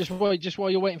 Just while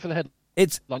you're waiting for the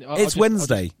It's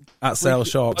Wednesday at Sale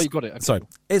Sharks. Oh, you got it. Okay. Sorry,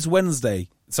 it's Wednesday.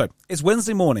 It's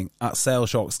Wednesday morning at Sale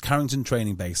Sharks Carrington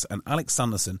Training Base, and Alex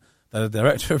Sanderson, the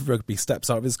director of rugby, steps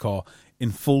out of his car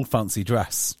in full fancy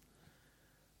dress.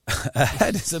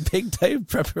 Ahead is a big day of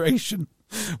preparation,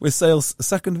 with Sale's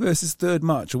second versus third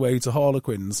match away to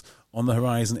Harlequins on the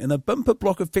horizon in a bumper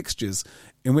block of fixtures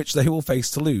in which they will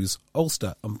face Toulouse,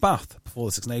 Ulster and Bath before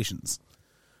the Six Nations.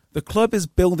 The club is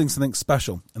building something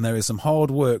special, and there is some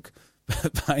hard work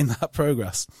behind that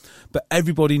progress. But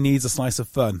everybody needs a slice of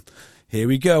fun. Here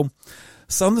we go.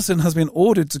 Sanderson has been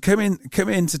ordered to come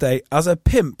in today as a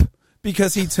pimp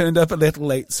because he turned up a little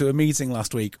late to a meeting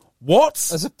last week. What?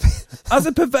 As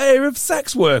a purveyor of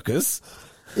sex workers?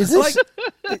 Is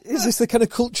this the kind of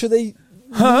culture they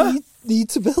need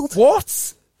to build?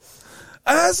 What?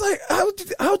 I was like,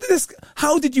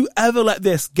 how did you ever let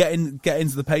this get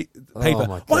into the paper? Oh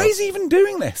my God. Why is he even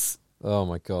doing this? Oh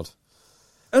my God.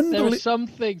 There are some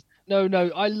things.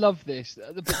 No, I love this.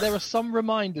 But there are some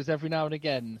reminders every now and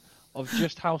again of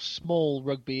just how small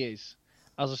rugby is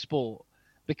as a sport.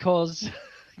 Because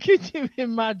could you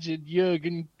imagine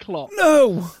Jurgen Klopp?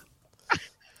 No.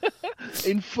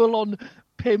 In full-on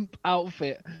pimp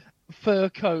outfit, fur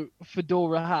coat,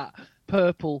 fedora hat,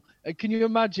 purple. And can you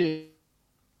imagine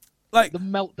the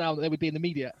meltdown that there would be in the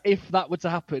media if that were to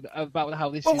happen about how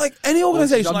this is? Like any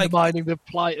organisation, undermining the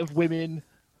plight of women.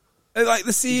 Like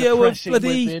the CEO of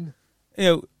bloody, women.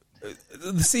 The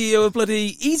CEO of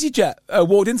bloody EasyJet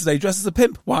walked in today dressed as a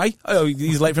pimp. Why? Oh,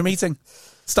 he's late for a meeting.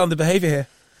 Standard behaviour here.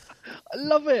 I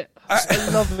love it. I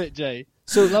love it, Jay.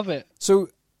 Love it. So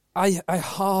I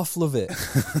half love it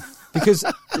because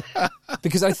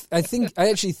I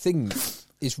actually think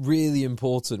it's really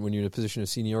important when you're in a position of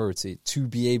seniority to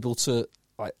be able to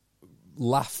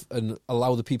laugh and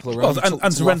allow the people around and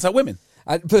to rent out women.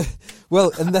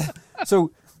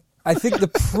 So I think the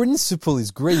principle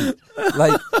is great,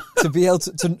 to be able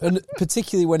to, and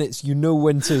particularly when it's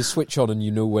when to switch on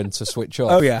and when to switch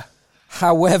off. Oh yeah.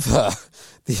 However,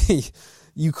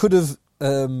 you could have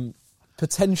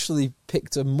potentially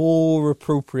picked a more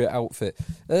appropriate outfit,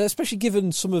 especially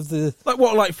given some of the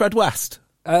like Fred West.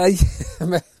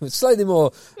 Slightly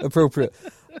more appropriate,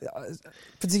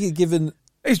 particularly given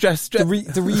he's dressed.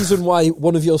 The reason why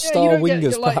one of your star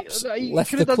wingers perhaps left the club.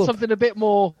 He could have done something a bit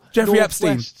more Jeffrey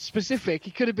Epstein specific.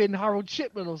 He could have been Harold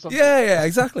Shipman or something. Yeah,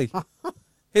 exactly.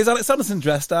 Here's Alex Sanderson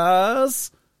dressed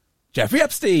as Jeffrey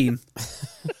Epstein.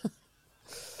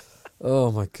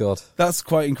 Oh my God. That's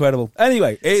quite incredible.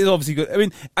 Anyway, it is obviously good. I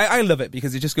mean, I love it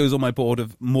because it just goes on my board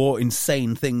of more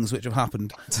insane things which have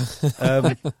happened.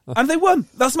 And they won.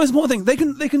 That's the most important thing. They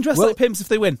can dress like pimps if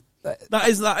they win.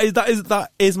 That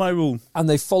is my rule. And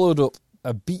they followed up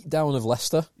a beatdown of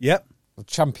Leicester. Yep.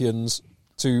 Champions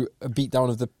to a beatdown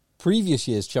of the previous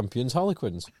year's champions,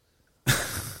 Harlequins.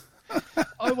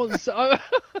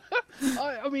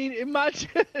 I mean, imagine,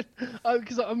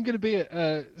 because I'm going to be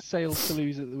at Sales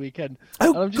Toulouse at the weekend. Oh,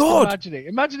 and I'm just God!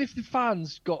 Imagine if the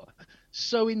fans got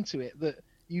so into it that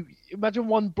you imagine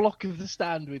one block of the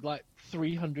stand with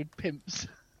 300 pimps.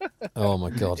 Oh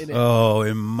my God! Oh,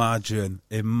 imagine.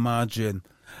 On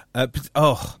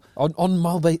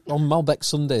Malbec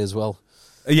Sunday as well.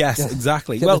 Yes,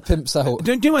 exactly. Get the pimps out.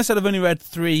 Do you know I said I've only read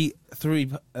three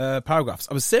paragraphs?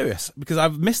 I was serious because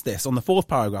I've missed this on the fourth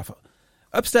paragraph.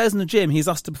 Upstairs in the gym, he's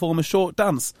asked to perform a short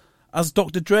dance as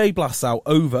Dr. Dre blasts out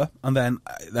Over, and then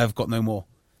they've got no more.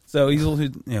 So he's also,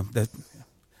 that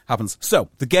happens. So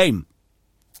the game.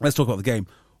 Let's talk about the game.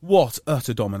 What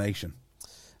utter domination!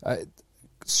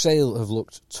 Sale have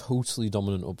looked totally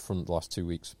dominant up front the last 2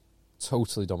 weeks.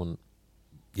 Totally dominant.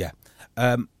 Yeah.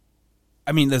 I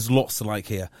mean, there's lots to like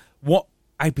here. What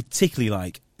I particularly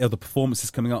like are the performances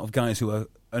coming out of guys who are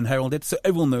unheralded. So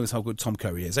everyone knows how good Tom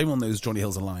Curry is. Everyone knows Johnny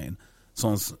Hill's a lion, so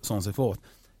on and so forth.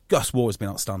 Gus Waugh has been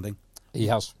outstanding. He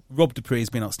has. Rob Dupree has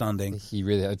been outstanding. He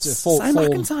really has. Sam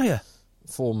McIntyre.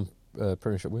 Form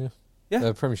Premiership winner.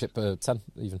 Yeah. Premiership 10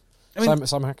 even. I mean,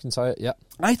 Sam McIntyre, yeah.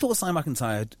 I thought Sam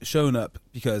McIntyre had shown up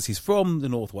because he's from the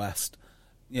Northwest.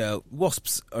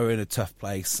 Wasps are in a tough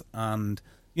place and,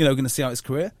 going to see out his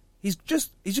career. He's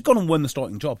just gone and won the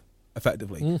starting job,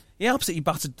 effectively. He absolutely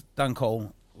battered Dan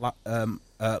Cole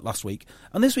last week.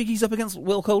 And this week he's up against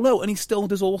Wilco Lowe and he still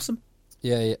does awesome.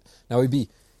 Yeah. Now,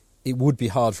 it would be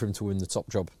hard for him to win the top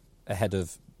job ahead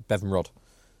of Bevan Rodd.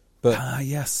 But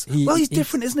yes. He's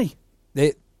different, isn't he?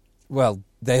 They are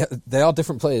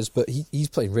different players, but he's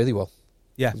playing really well.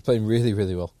 Yeah. He's playing really,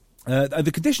 really well.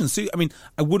 The conditions suit. I mean,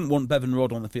 I wouldn't want Bevan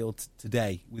Rodd on the field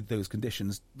today with those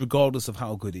conditions, regardless of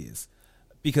how good he is,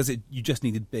 because you just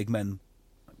needed big men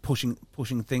pushing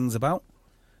things about.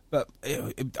 But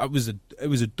it was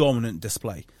a dominant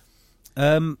display.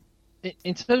 In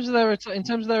terms of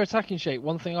their attacking shape,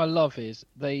 one thing I love is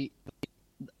they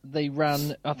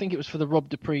ran. I think it was for the Rob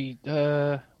Dupree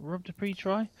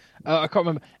try. I can't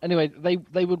remember. Anyway,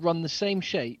 they would run the same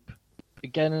shape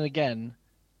again and again,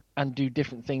 and do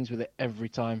different things with it every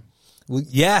time. Well,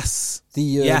 yes,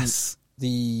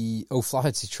 the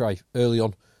O'Flaherty try early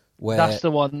on. Where that's the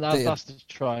one. That's the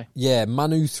try. Yeah,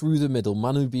 Manu through the middle.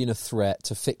 Manu being a threat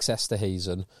to fix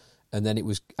Esterhazen, and then it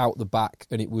was out the back,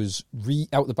 and it was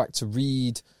out the back to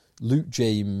Reed, Luke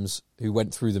James, who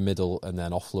went through the middle, and then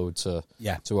offload to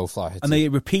O'Flaherty. And they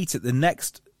repeat it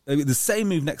the same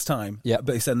move next time, but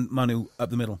they send Manu up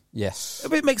the middle. Yes.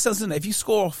 It makes sense, doesn't it? If you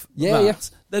score off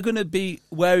that, they're going to be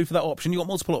wary for that option. You've got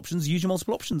multiple options, use your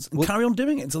multiple options, and carry on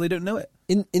doing it until they don't know it.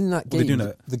 In that game, they do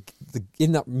know it.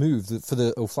 In that move for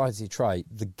the O'Flaherty try,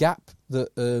 the gap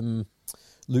that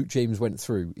Luke James went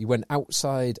through, he went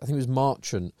outside, I think it was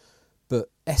Marchant, but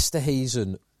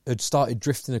Esterhazen had started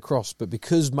drifting across, but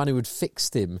because Manu had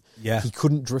fixed him, he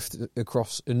couldn't drift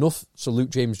across enough, so Luke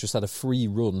James just had a free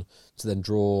run to then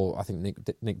draw, I think,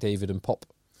 Nick David and pop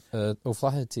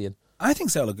O'Flaherty in. I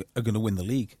think Sale are going to win the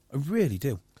league. I really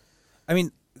do. I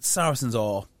mean, Saracens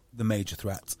are the major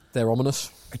threat. They're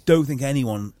ominous. I don't think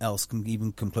anyone else can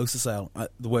even come close to Sale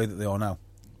the way that they are now.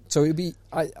 So it'd be.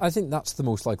 I think that's the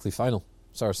most likely final,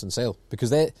 Saracen-Sale,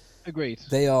 because they are.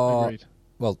 Agreed.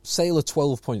 Well, Sale are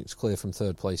 12 points clear from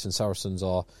third place, and Saracens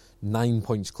are 9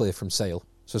 points clear from Sale.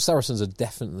 So Saracens are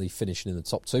definitely finishing in the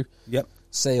top two. Yep.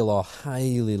 Sale are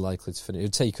highly likely to finish. It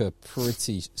would take a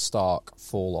pretty stark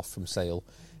fall off from Sale,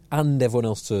 and everyone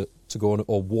else to go on,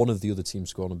 or one of the other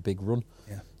teams to go on a big run.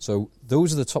 Yeah. So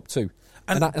those are the top two,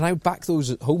 and I would back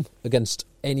those at home against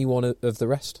any one of the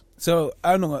rest. So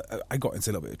I know I got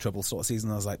into a little bit of trouble sort of season.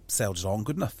 I was like, Sale just aren't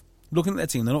good enough. Looking at their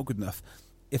team, they're not good enough.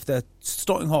 If their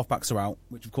starting halfbacks are out,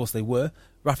 which of course they were,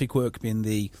 Rafi Quirk being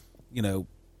the young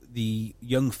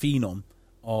phenom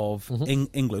of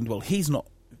England, well, he's not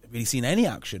really seen any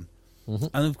action.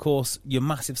 And of course, your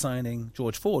massive signing,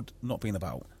 George Ford, not being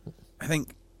about. I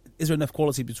think, is there enough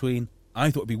quality between,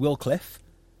 I thought it would be Will Cliff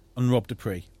and Rob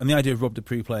Dupree. And the idea of Rob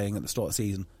Dupree playing at the start of the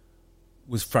season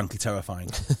was frankly terrifying.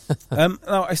 Now,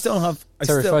 I still have...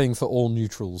 Terrifying for all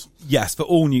neutrals. Yes, for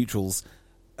all neutrals.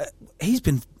 He's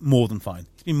been more than fine.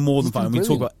 He's been more than fine. We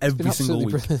talk about every single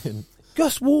week. Brilliant.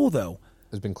 Gus Wall, though,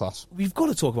 has been class. We've got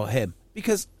to talk about him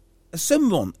because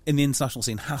someone in the international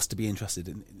scene has to be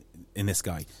interested in this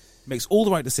guy. Makes all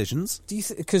the right decisions. Do you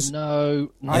think? Because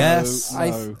no. I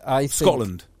think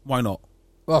Scotland. Why not?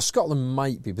 Well, Scotland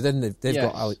might be, but then they've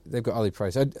got Ali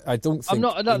Price. I don't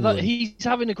think he's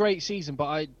having a great season, but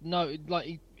I know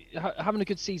having a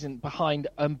good season behind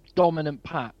a dominant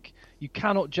pack. You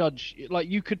cannot judge. Like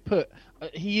you could put,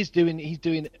 he's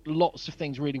doing lots of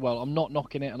things really well. I'm not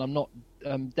knocking it, and I'm not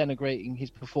denigrating his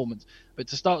performance. But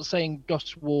to start saying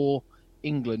Gus War,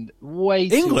 England, way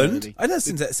England? too early. I don't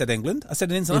think I said England. I said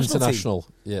an international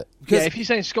team. Yeah. Yeah, if you're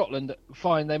saying Scotland,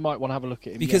 fine, they might want to have a look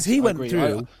at him. Because he went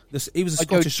through. He was a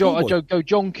Scottish schoolboy. I go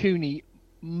John Cooney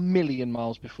million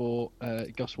miles before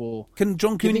Gus War. Can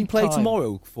John Cooney play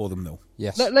tomorrow for them though?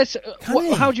 Yes.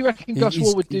 How do you reckon Gus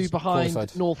War would do behind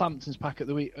qualified. Northampton's pack at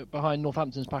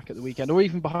the weekend, or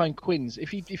even behind Quinn's?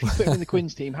 If you put him in the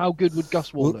Quinn's team, how good would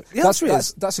Gus War look?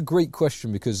 That's a great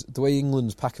question, because the way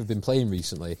England's pack have been playing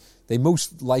recently, they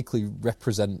most likely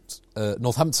represent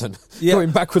Northampton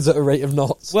going backwards at a rate of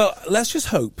knots. Well, let's just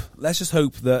hope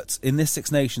that in this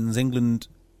Six Nations,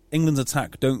 England's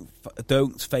attack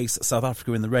don't face South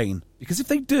Africa in the rain, because if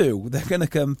they do, they're going to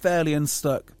come fairly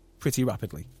unstuck pretty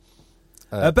rapidly.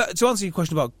 But to answer your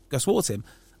question about Gus War, Tim,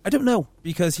 I don't know,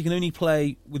 because he can only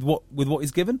play with what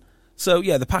he's given. So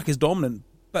yeah, the pack is dominant,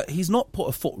 but he's not put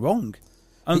a foot wrong.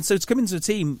 And so to come into a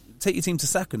team, take your team to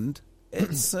second,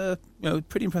 it's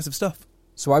pretty impressive stuff.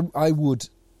 So I would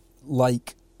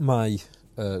like my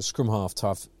scrum half to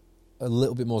have a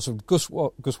little bit more. So Gus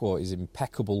War is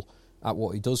impeccable at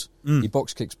what he does. He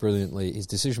box kicks brilliantly. His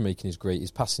decision making is great. His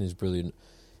passing is brilliant.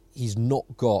 He's not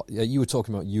got. You were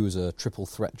talking about you as a triple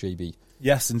threat, JB.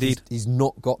 Yes, indeed. He's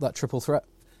not got that triple threat.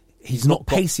 He's not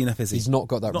pacey enough, is he? He's not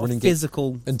got that running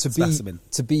physical and specimen.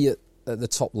 To be at the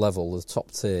top level, the top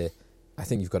tier, I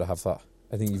think you've got to have that.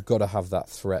 I think you've got to have that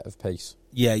threat of pace.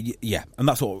 Yeah, and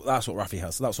that's what Rafi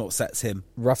has. That's what sets him.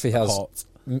 Rafi has. Apart.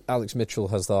 Alex Mitchell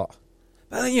has that.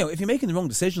 But if you're making the wrong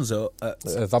decisions, Van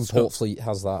Portfleet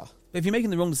has that. If you're making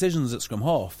the wrong decisions at scrum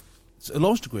half, to a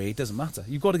large degree, it doesn't matter.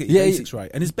 You've got to get your basics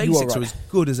right. And his basics are as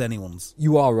good as anyone's.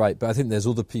 You are right, but I think there's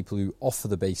other people who offer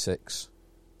the basics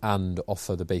and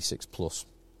offer the basics plus.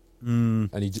 And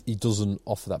he doesn't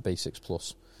offer that basics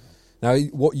plus. Now,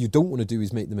 what you don't want to do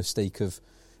is make the mistake of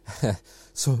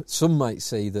So some might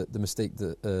say that the mistake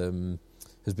that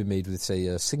has been made with,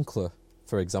 say, Sinclair,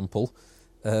 for example,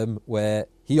 where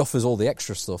he offers all the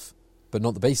extra stuff, but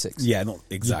not the basics. Yeah, not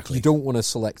exactly. You don't want to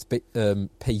select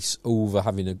pace over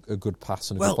having a good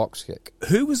pass and a good box kick.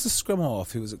 Who was the scrum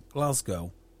half who was at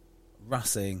Glasgow,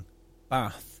 Racing,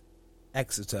 Bath,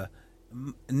 Exeter,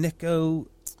 Nico...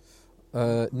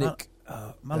 Nick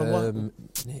Malawat?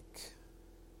 Nick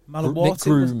Malawat?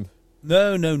 Groom.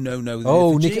 No.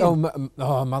 Oh, the Nick.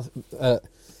 Fijian.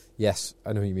 Yes,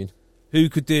 I know what you mean. Who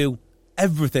could do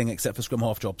everything except for scrum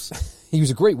half jobs. He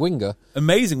was a great winger.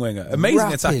 Amazing winger.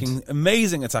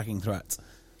 Amazing attacking threat.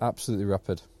 Absolutely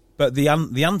rapid. But the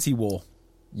anti-war.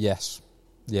 Yes.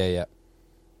 Yeah.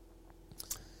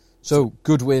 So,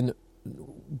 good win.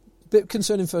 Bit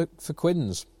concerning for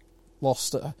Quinns.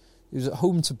 Lost. He was at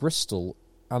home to Bristol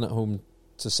and at home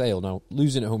to Sale. Now,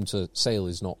 losing at home to Sale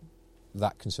is not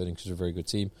that concerning because they're a very good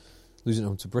team. Losing at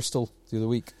home to Bristol the other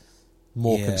week,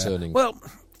 more concerning. Well,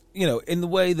 in the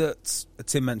way that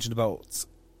Tim mentioned about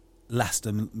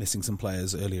Leicester missing some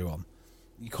players earlier on,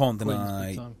 you can't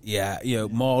deny.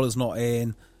 Marler's not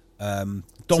in.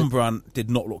 Dombrandt did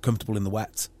not look comfortable in the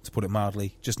wet, to put it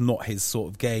mildly. Just not his sort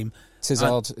of game.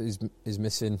 Tizard is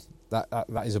missing. That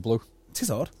is a blow.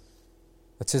 Tizard?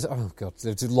 Oh God,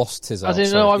 they've lost Tizard.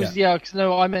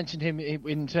 I mentioned him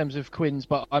in terms of Quinns,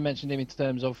 but I mentioned him in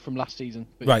terms of from last season.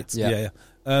 But right, yeah.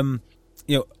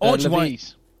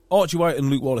 Archie White and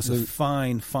Luke Wallace are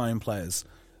fine players,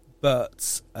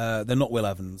 but they're not Will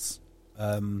Evans.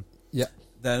 They're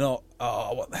not.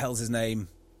 Oh, what the hell's his name?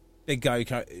 Big guy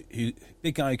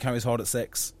who carries hard at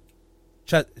 6.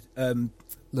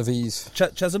 Levy's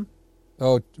Chesham.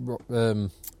 Oh,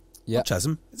 Not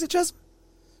Chesham. Is it Chesham?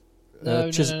 No.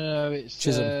 It's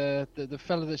Chisholm. The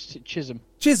fellow that's Chisholm.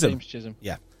 James Chisholm.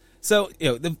 Yeah. So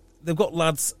they've got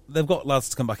lads. They've got lads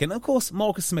to come back in. And of course,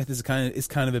 Marcus Smith is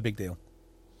kind of a big deal.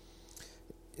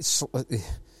 It's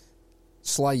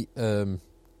slight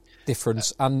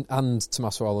difference, and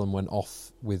Tommaso Allen went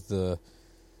off with the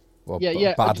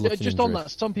bad looking just injury. on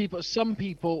that, some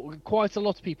people, quite a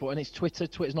lot of people, and it's Twitter.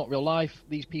 Twitter's not real life.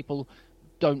 These people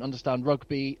don't understand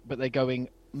rugby, but they're going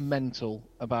mental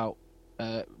about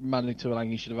Manu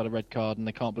Tuolangi should have had a red card, and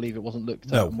they can't believe it wasn't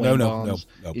looked at. No.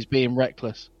 He's being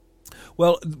reckless.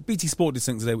 Well, BT Sport did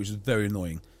something today which was very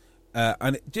annoying.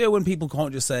 And do you know when people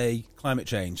can't just say climate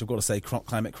change, they've got to say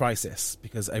climate crisis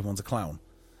because everyone's a clown.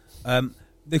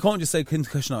 They can't just say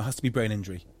concussion, it has to be brain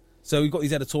injury. So you've got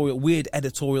these weird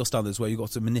editorial standards where you've got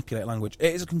to manipulate language.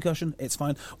 It is a concussion, it's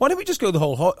fine. Why don't we just go the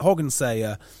whole hog and say,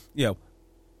 a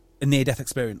near-death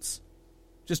experience?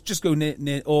 Just go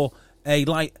near or a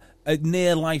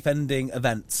near life-ending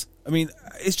event. I mean,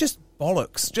 it's just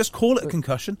bollocks. Just call it a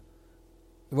concussion.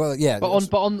 Well, yeah. But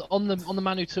on the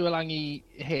Manu Tuolangi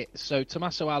hit, so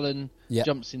Tommaso Allen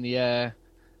jumps in the air.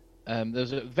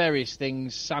 There's various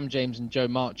things. Sam James and Joe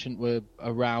Marchant were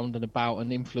around and about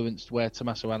and influenced where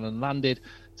Tommaso Allen landed.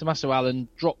 Tommaso Allen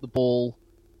dropped the ball,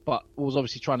 but was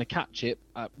obviously trying to catch it,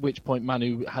 at which point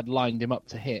Manu had lined him up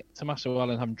to hit. Tommaso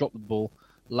Allen, having dropped the ball,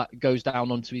 goes down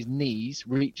onto his knees,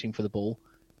 reaching for the ball,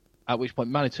 at which point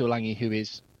Manu Tuolangi, who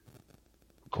is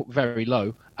very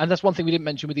low, and that's one thing we didn't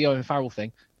mention with the Owen Farrell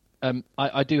thing.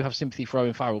 I do have sympathy for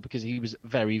Owen Farrell because he was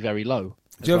very, very low.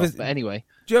 But anyway,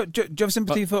 do you have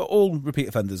sympathy for all repeat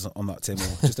offenders on that team,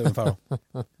 or just Owen Farrell?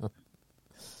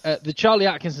 The Charlie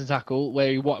Atkinson tackle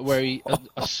where he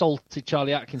assaulted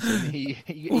Charlie Atkinson, he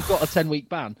got a 10-week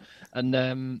ban,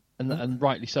 and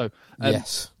rightly so.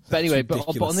 Yes. But anyway, but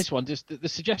on this one, just the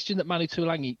suggestion that Manu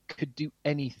Tuolangi could do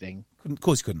anything, of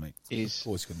course he couldn't, mate.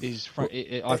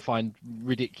 I find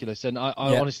ridiculous, and I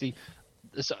honestly,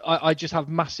 I just have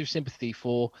massive sympathy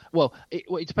for. Well,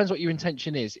 it depends what your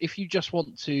intention is. If you just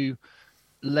want to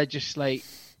legislate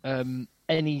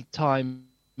any time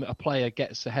a player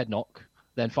gets a head knock,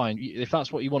 then fine. If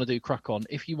that's what you want to do, crack on.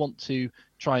 If you want to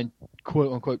try and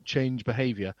quote unquote change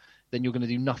behaviour, then you're going to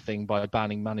do nothing by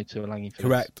banning Manu Tuolangi.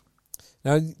 Correct.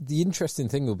 Now, the interesting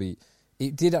thing will be,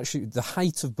 it did actually, the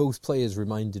height of both players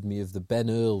reminded me of the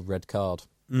Ben Earl red card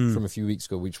from a few weeks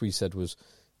ago, which we said was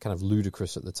kind of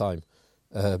ludicrous at the time.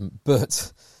 And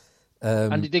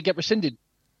it did get rescinded.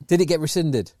 Did it get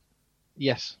rescinded?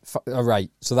 Yes. All right.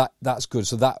 So that's good.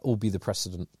 So that will be the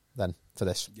precedent then for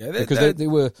this. Yeah, because they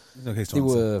were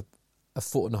a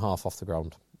foot and a half off the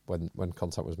ground when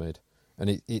contact was made.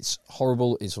 And it's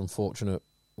horrible. It's unfortunate.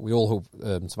 We all hope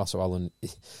Tommaso Allen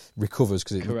recovers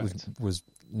because it was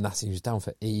nasty. He was down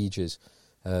for ages.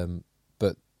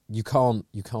 But you can't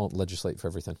legislate for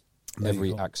everything.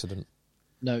 Every accident.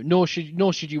 No, nor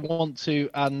should you want to,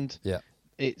 and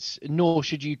nor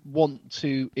should you want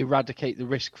to eradicate the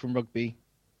risk from rugby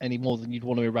any more than you'd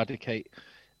want to eradicate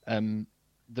the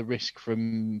risk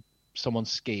from someone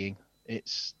skiing.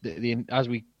 It's as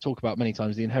we talk about many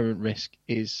times, the inherent risk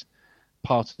is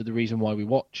part of the reason why we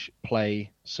watch,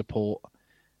 play, support,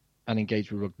 and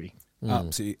engage with rugby.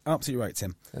 Absolutely right,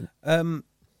 Tim.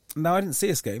 Now, I didn't see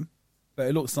this game, but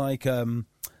it looks like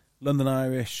London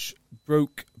Irish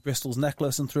broke Bristol's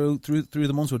necklace and threw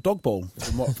them onto a dog bowl,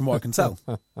 from what I can tell.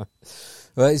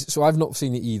 So I've not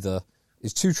seen it either.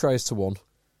 It's 2 tries to 1.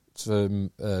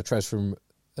 Tries from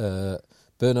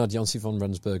Bernard Janssen von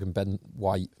Rensburg and Ben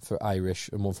White for Irish,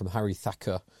 and one from Harry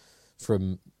Thacker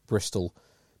from Bristol.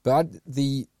 But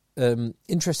the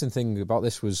interesting thing about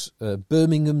this was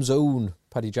Birmingham's own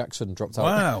Paddy Jackson dropped out.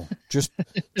 Wow. just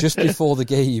before the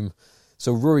game.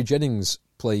 So Rory Jennings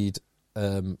played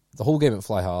the whole game at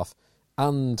fly half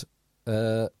and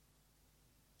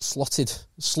slotted.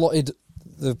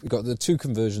 Got the 2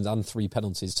 conversions and 3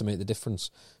 penalties to make the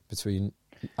difference between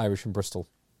Irish and Bristol.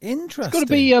 Interesting.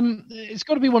 It's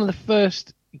got to be one of the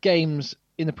first games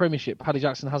in the Premiership Paddy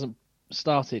Jackson hasn't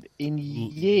started in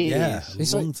years. Yeah,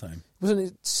 It's a long like- time. Wasn't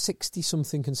it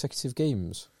 60-something consecutive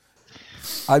games?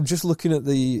 I'm just looking at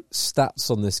the stats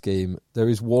on this game. There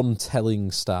is one telling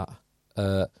stat.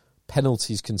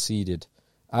 Penalties conceded.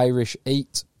 Irish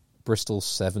 8, Bristol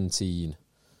 17.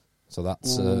 So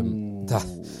that's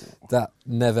that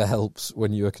never helps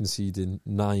when you are conceding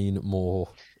 9 more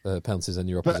penalties than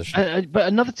your opposition. But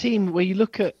another team where you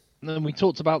look at, and we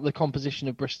talked about the composition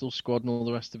of Bristol's squad and all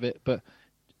the rest of it, but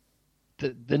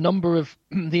the number of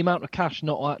the amount of cash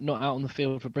not out on the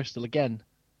field for Bristol again.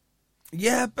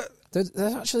 Yeah, but There's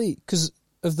actually, because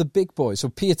of the big boys, so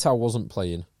Piatow wasn't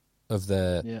playing of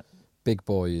their big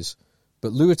boys,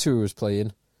 but Luatua was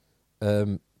playing,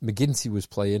 McGinty was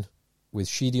playing, with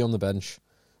Sheedy on the bench,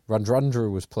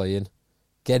 Randrandra was playing,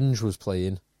 Genge was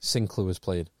playing, Sinclair was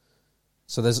playing.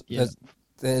 So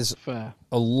there's fair.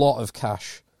 A lot of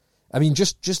cash. I mean,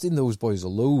 just in those boys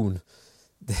alone,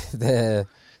 there's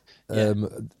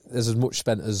as much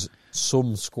spent as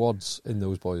some squads in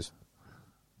those boys.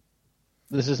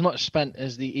 There's as much spent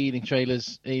as the Ealing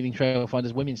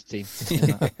Trailfinders women's team.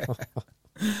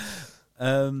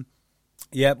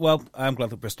 Yeah, well, I'm glad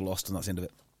that Bristol lost, and that's the end of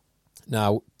it.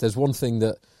 Now, there's one thing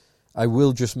that I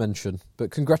will just mention,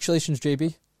 but congratulations,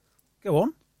 JB. Go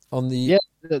on. On the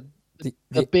the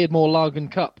Beardmore Lagan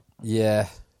Cup. Yeah,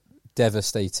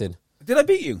 devastating. Did I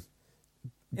beat you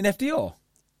in FDR?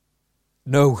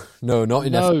 No, not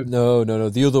enough. No,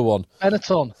 the other one.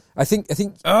 Benetton. I think.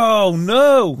 Oh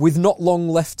no! With not long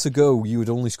left to go, you had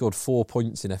only scored 4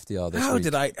 points in FDR this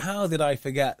week. How did I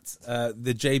forget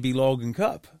the JB Logan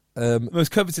Cup?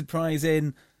 Most coveted prize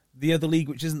in the other league,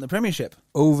 which isn't the Premiership.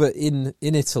 Over in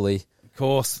Italy. Of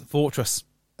course, Fortress.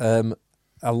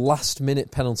 A last-minute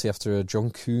penalty after a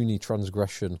John Cooney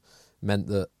transgression meant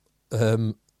that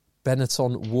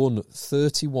Benetton won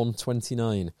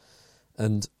 31-29.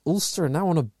 And Ulster are now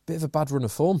on a bit of a bad run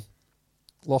of form.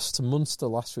 Lost to Munster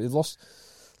last week. They've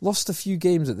lost a few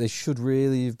games that they should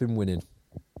really have been winning.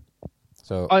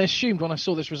 So I assumed when I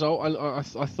saw this result, I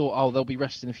thought, they'll be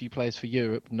resting a few players for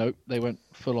Europe. Nope, they went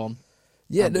full on.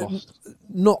 Yeah,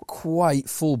 not quite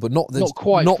full, but not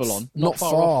quite full on. Not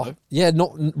far off. Though. Yeah,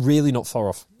 not far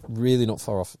off. Really not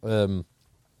far off.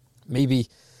 Maybe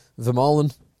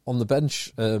Vermaelen on the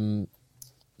bench.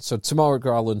 So Tamara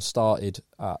Garland started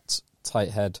at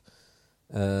tight head,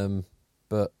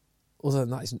 but other than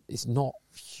that, it's not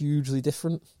hugely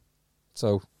different.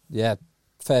 So yeah,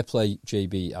 fair play,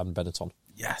 JB and Benetton.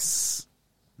 Yes,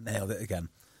 nailed it again.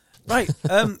 Right,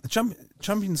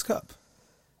 Champions Cup.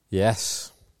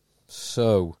 Yes.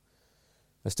 So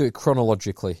let's do it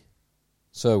chronologically.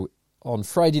 So on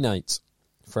Friday night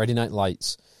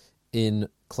lights in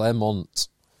Claremont,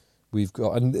 we've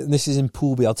got, and this is in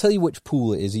Pool B. I'll tell you which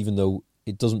pool it is, even though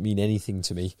it doesn't mean anything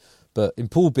to me. But in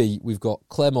Pool B, we've got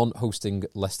Claremont hosting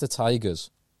Leicester Tigers.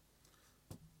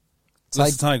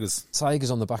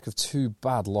 Tigers on the back of 2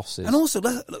 bad losses. And also,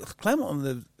 look,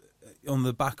 Claremont on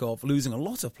the back of losing a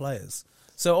lot of players.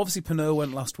 So obviously Pinot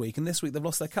went last week, and this week they've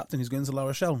lost their captain who's going to La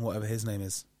Rochelle, whatever his name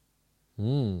is.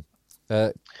 I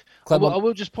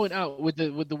will just point out with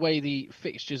the way the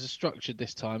fixtures are structured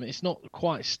this time, it's not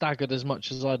quite staggered as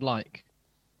much as I'd like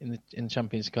in the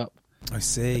Champions Cup. I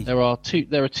see. There are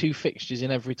 2 fixtures in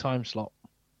every time slot.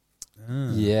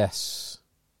 Yes.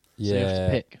 So you have to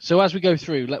pick. So as we go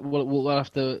through, we'll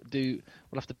have to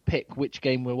pick which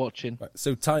game we're watching. Right,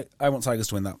 so I want Tigers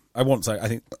to win that. I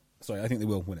think they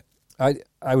will win it.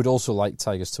 I would also like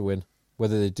Tigers to win.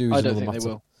 Whether they do is I don't another think matter. they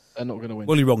will. They're not going to win.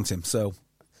 Well, you wronged him, so...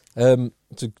 So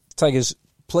Tigers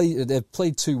they've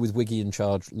played 2 with Wiggy in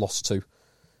charge, lost 2.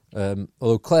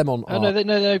 Although Claremont are...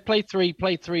 No, played 3,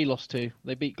 lost 2.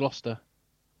 They beat Gloucester.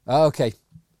 Oh, okay.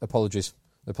 Apologies,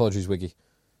 Wiggy.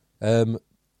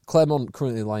 Claremont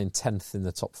currently lying 10th in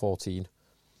the top 14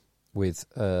 with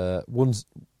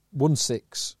won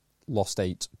 6, lost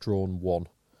 8, drawn 1,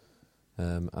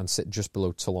 and sit just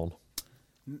below Toulon.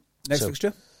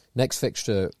 Next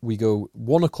fixture, we go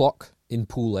 1 o'clock in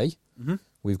Pool A. Mm-hmm.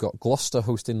 We've got Gloucester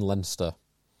hosting Leinster.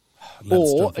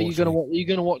 Or are you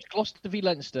going to watch Gloucester v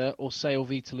Leinster or Sale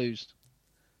v Toulouse?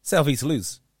 Sale v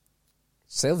Toulouse.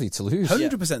 Sale v Toulouse.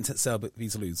 100% Sale v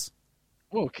Toulouse.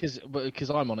 Well, because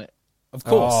I'm on it, of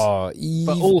course.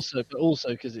 But also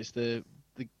because it's the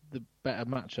better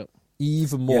matchup.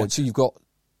 Even more. Yeah. So you've got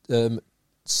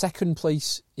second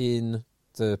place in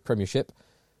the Premiership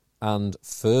and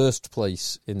first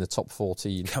place in the top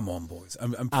 14. Come on, boys.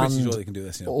 I'm pretty sure they can do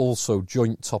this. Also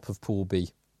joint top of Pool B.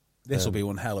 This will be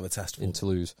one hell of a test for in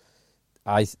Toulouse.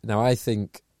 I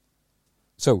think...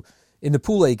 So, in the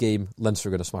Pool A game, Leinster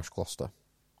are going to smash Gloucester.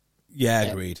 Yeah,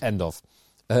 agreed. End of.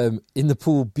 In the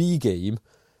Pool B game,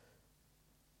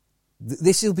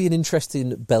 this will be an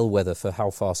interesting bellwether for how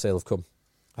far Sale have come.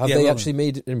 Have they actually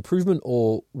made an improvement,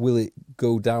 or will it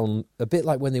go down a bit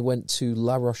like when they went to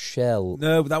La Rochelle?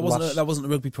 No, that wasn't a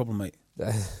rugby problem, mate.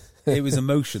 It was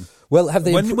emotion. Well, have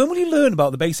they? When will you learn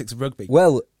about the basics of rugby?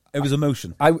 Well, it was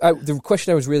emotion. The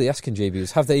question I was really asking, JB,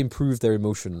 is have they improved their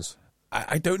emotions?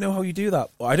 I don't know how you do that.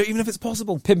 I don't even know if it's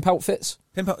possible. Pimp outfits?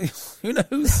 Who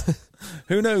knows?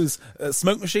 Who knows?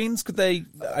 Smoke machines? Could they?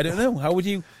 I don't know. How would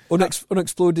you...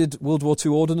 Unexploded World War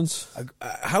II ordnance?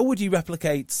 How would you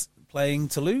replicate playing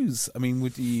Toulouse? I mean,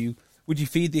 would you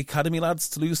feed the academy lads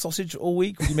Toulouse sausage all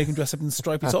week? Would you make them dress up in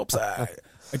stripy tops? I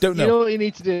don't know. You know what you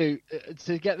need to do?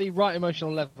 To get the right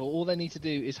emotional level, all they need to do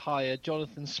is hire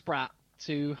Jonathan Spratt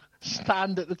to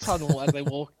stand at the tunnel as they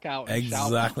walk out and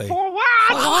exactly. shout,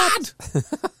 "Forward!"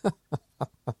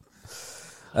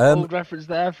 Old reference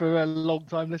there for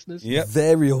long-time listeners. Yep.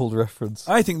 Very old reference.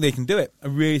 I think they can do it. I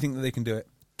really think that they can do it.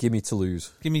 Give me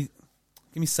Toulouse. Give me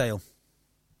Sale.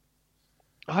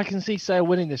 I can see Sale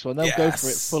winning this one. They'll go for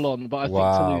it full on, but I think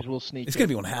Toulouse will sneak. It's going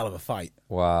to be one hell of a fight.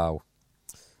 Wow.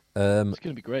 It's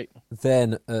going to be great.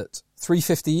 Then at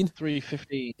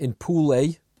 3:15 in Pool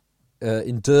A,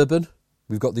 in Durban,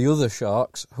 we've got the other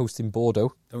Sharks hosting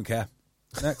Bordeaux. Don't care.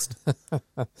 Next.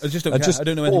 I just don't care. I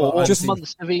don't know anything about just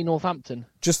Munster v Northampton.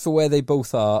 Just for where they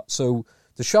both are. So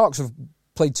the Sharks have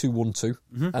played 2-1-2,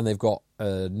 and they've got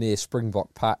a near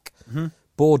Springbok pack. Mm-hmm.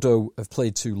 Bordeaux have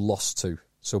played 2, lost 2.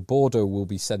 So Bordeaux will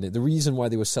be sending... The reason why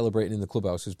they were celebrating in the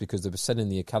clubhouse was because they were sending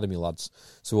the academy lads.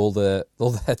 So all their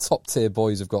top-tier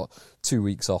boys have got 2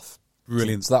 weeks off.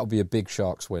 Brilliant. So that'll be a big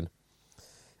Sharks win.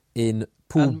 In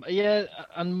Pool...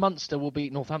 and Munster will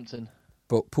beat Northampton.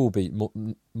 But Pool B,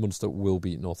 Munster will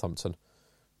beat Northampton.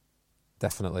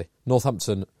 Definitely.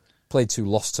 Northampton played 2,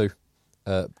 lost 2.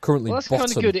 Currently, that's bottom.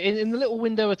 Kind of good. In the little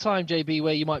window of time, JB,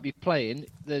 where you might be playing,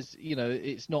 there's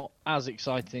it's not as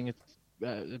exciting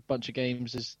a bunch of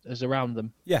games as around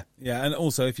them. Yeah, and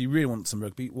also if you really want some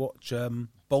rugby, watch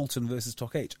Bolton versus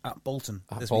Toc H at Bolton.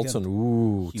 At this Bolton, weekend.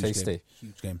 ooh, Huge tasty. Game.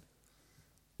 Huge game.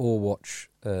 Or watch.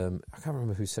 I can't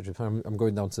remember who Sedgley. I'm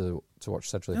going down to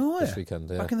watch Sedgley this weekend.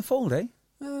 Yeah. Back in the fold, eh?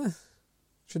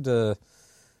 Should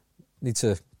need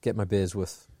to get my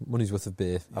money's worth of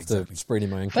beer after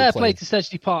spraining my ankle. Fair play to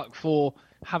Sedgley Park for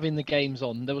having the games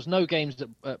on. There was no games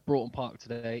at Broughton Park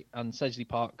today, and Sedgley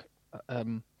Park.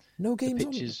 No games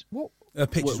pitches, on?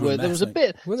 What? Pitches there was a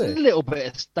little bit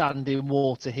of standing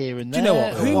water here and there. Do you know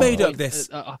what? Who made up this?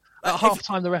 At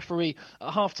half-time, the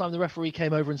referee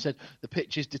came over and said the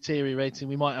pitch is deteriorating.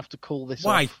 We might have to call this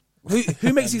off.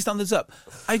 Who makes these standards up?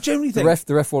 I generally think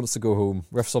the ref wants to go home.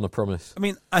 Ref's on a promise. I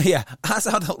mean, at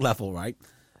adult level, right?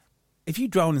 If you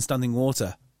drown in standing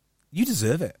water, you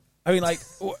deserve it. I mean, like,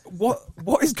 what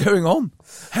is going on?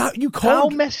 How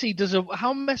messy does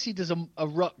a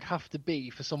ruck have to be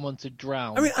for someone to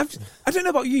drown? I mean, I don't know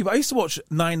about you, but I used to watch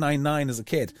 999 as a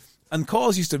kid, and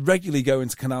cars used to regularly go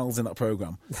into canals in that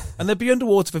program, and they'd be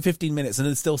underwater for 15 minutes and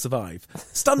they'd still survive.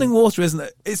 Standing water, isn't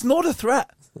it? It's not a threat.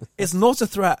 It's not a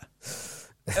threat.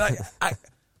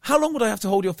 How long would I have to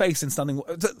hold your face in standing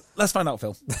water? Let's find out,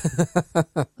 Phil.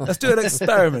 Let's do an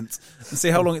experiment and see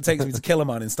how long it takes me to kill a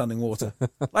man in standing water.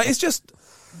 Like, it's just,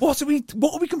 what are we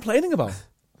complaining about?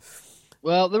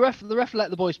 Well, the ref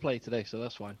let the boys play today, so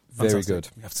that's fine. Very Fantastic. good.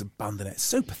 We have to abandon it. It's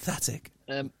so pathetic.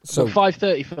 So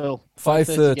 5:30, Phil.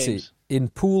 5:30 in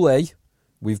Pool A.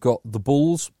 We've got the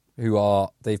Bulls,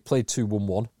 they've played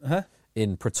 2-1-1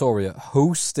 in Pretoria,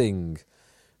 hosting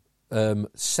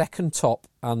second top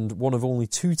and one of only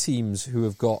 2 teams who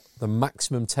have got the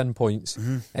maximum 10 points,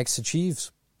 Exeter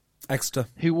Chiefs. Exeter.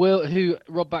 Who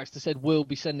Rob Baxter said will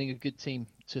be sending a good team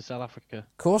to South Africa.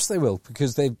 Of course they will,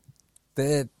 because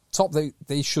they're top.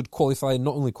 They should qualify.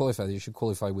 Not only qualify, they should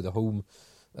qualify with a home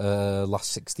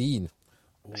last 16.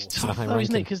 It's tough though,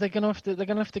 isn't it? Because they're gonna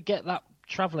have to get that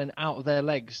travelling out of their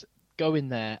legs, going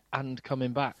there and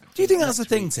coming back. Do you think that's a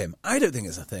thing, Tim? I don't think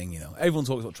it's a thing. Everyone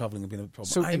talks about travelling being a problem.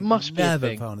 So it must be a never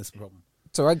thing. found this a problem.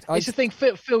 So it's the thing,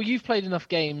 Phil. You've played enough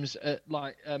games at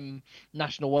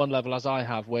National 1 level as I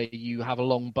have, where you have a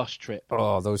long bus trip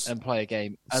and play a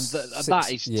game, and that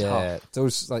is tough.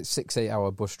 Those 6-8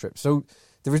 hour bus trips. So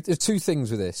there are two things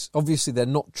with this. Obviously, they're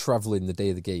not travelling the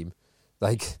day of the game.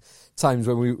 Like times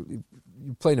when you're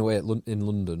playing away in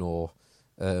London or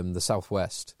the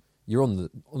southwest, you're on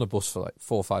a bus for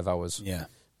 4 or 5 hours. Yeah,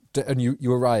 and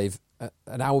you arrive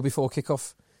an hour before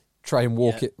kickoff. Try and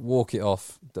walk it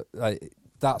off.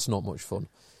 That's not much fun.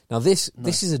 Now this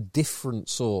is a different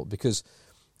sort, because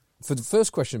for the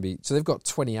first question would be, so they've got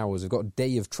 20 hours, they've got a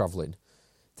day of travelling,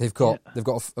 they've got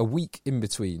a week in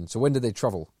between. So when do they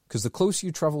travel? Because the closer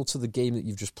you travel to the game that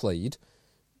you've just played,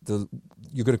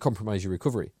 you're going to compromise your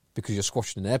recovery, because you're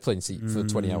squashed in an airplane seat for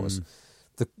 20 hours.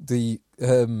 The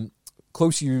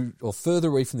closer you or further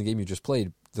away from the game you just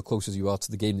played, the closer you are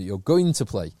to the game that you're going to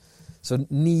play. So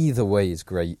neither way is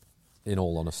great, in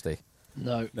all honesty.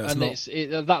 No, and it's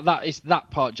that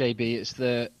part, JB. It's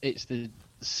the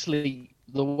sleep,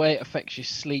 the way it affects your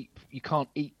sleep. You can't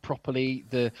eat properly.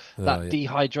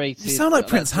 Dehydrated. You sound like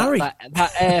Prince Harry.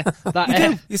 That air.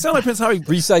 You sound like Prince Harry.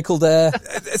 Recycled air.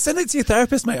 Send it to your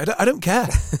therapist, mate. I don't care.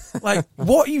 Like,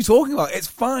 what are you talking about? It's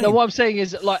fine. No, what I'm saying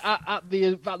is, like, at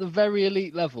the very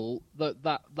elite level,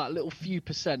 that little few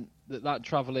percent that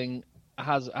travelling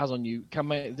has on you can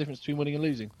make the difference between winning and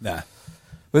losing. Nah.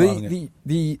 Well,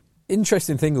 the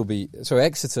interesting thing will be, so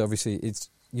Exeter, obviously,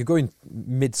 you're going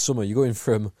midsummer. You're going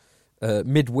from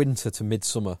midwinter to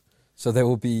midsummer. So there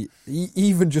will be,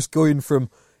 even just going from,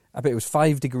 I bet it was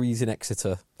 5 degrees in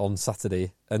Exeter on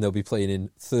Saturday, and they'll be playing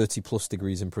in 30 plus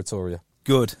degrees in Pretoria.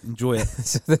 Good. Enjoy it.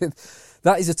 So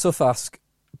that is a tough ask,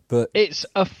 but it's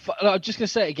I'm just going to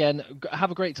say it again.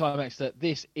 Have a great time, Exeter.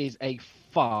 This is a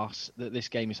farce that this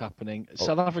game is happening.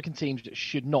 South African teams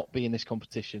should not be in this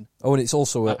competition. Oh, and it's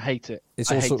also I hate it.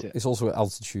 It's also at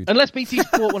altitude. Unless BT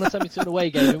Sport want to send me to an away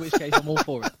game, in which case I'm all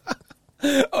for it.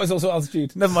 Oh, it's also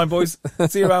altitude. Never mind, boys.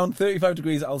 See you around 35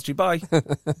 degrees at altitude. Bye.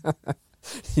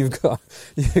 You've got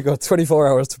 24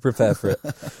 hours to prepare for it.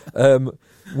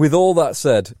 With all that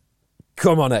said,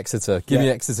 come on, Exeter. Give me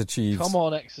Exeter Chiefs. Come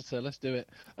on, Exeter. Let's do it.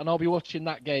 And I'll be watching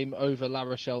that game over La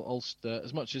Rochelle Ulster.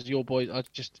 As much as your boys, I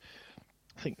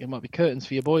think it might be curtains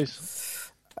for your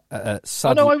boys.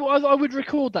 Sadly, I would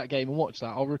record that game and watch that.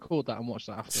 I'll record that and watch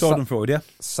that after. Schadenfreude, yeah.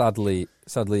 Sadly,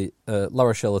 La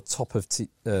Rochelle are top of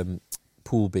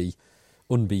Pool B,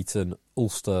 unbeaten.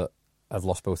 Ulster have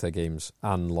lost both their games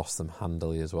and lost them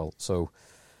handily as well. So,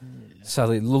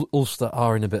 sadly, Ulster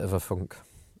are in a bit of a funk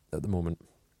at the moment.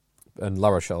 And La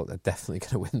Rochelle are definitely going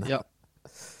to win that. Yep.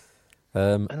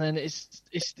 And then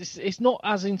it's not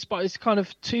as inspiring. It's kind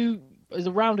of it's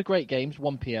a round of great games,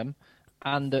 1 p.m.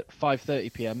 and at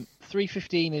 5:30 p.m.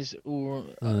 3:15 is all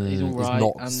right.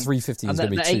 Not 3:15 is going to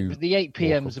be too. The 8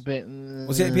 p.m. is a bit.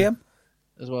 Was it 8 p.m.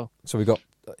 as well? So we got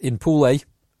in Pool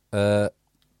A,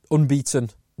 unbeaten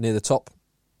near the top,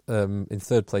 in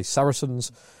third place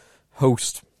Saracens,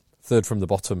 host third from the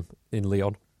bottom in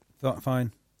Lyon.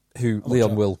 Fine.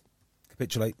 Lyon will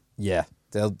capitulate. Yeah,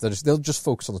 they'll just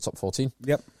focus on the top 14.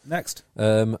 Yep. Next.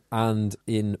 And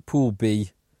in Pool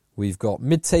B, we've got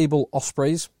mid-table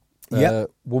Ospreys. 1-1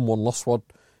 lost one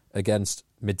against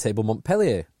mid-table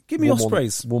Montpellier. Give me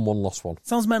Ospreys. 1-1 lost one.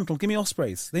 Sounds mental. Give me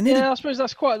Ospreys. Ospreys.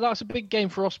 That's a big game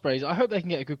for Ospreys. I hope they can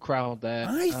get a good crowd there.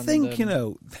 I think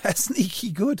they're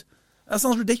sneaky good. That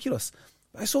sounds ridiculous.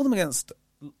 I saw them against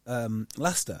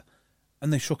Leicester,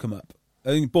 and they shook them up. I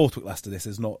think Borthwick Leicester. This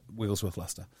is not Wigglesworth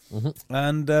Leicester,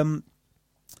 and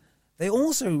they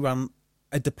also ran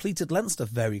a depleted Leinster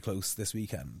very close this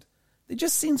weekend. They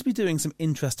just seem to be doing some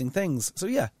interesting things. So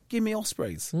yeah, give me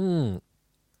Ospreys. And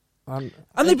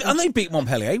they beat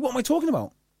Montpellier. What am I talking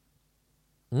about?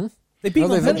 They beat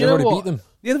Montpellier. They've already beat them.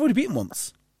 Yeah, they've already beaten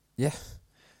once. Yeah.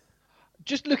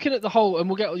 Just looking at the whole,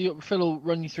 and Phil will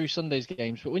run you through Sunday's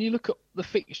games, but when you look at the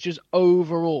fixtures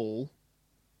overall,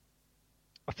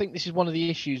 I think this is one of the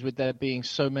issues with there being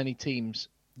so many teams.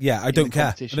 Yeah, I don't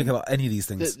care. I don't care about any of these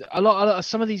things.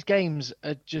 Some of these games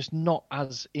are just not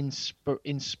as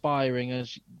inspiring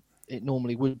as it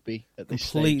normally would be at this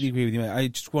stage. Completely agree with you, mate. I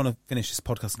just want to finish this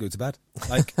podcast and go to bed.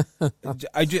 Like,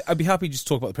 I'd be happy to just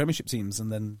talk about the Premiership teams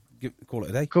and then call it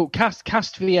a day. Cool.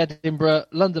 Cast v Edinburgh,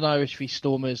 London Irish v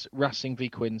Stormers, Racing v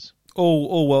Quins.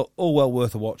 All well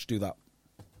worth a watch. Do that.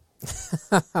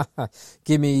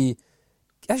 Give me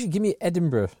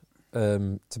Edinburgh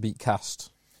to beat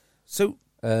Cast. So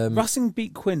Racing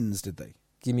beat Quins, did they?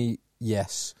 Give me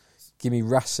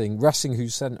Racing. Racing, who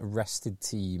sent a rested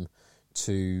team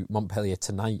to Montpellier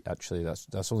tonight. Actually,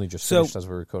 that's only just finished as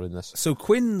we're recording this. So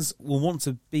Quins will want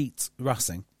to beat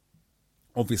Racing,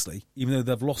 obviously, even though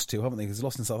they've lost 2, haven't they? Because they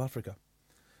lost in South Africa,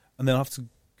 and they'll have to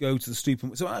go to the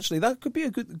Stoop. So actually, that could be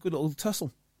a good little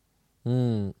tussle.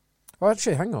 Oh,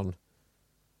 actually, hang on.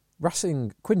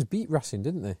 Quins beat Racing,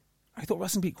 didn't they? I thought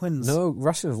Racing beat Quins. No,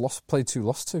 Racing have played 2,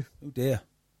 lost 2. Oh dear.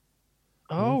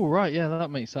 Oh right, yeah, that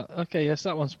makes that. Okay, yes,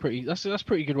 that one's pretty. That's a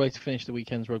pretty good way to finish the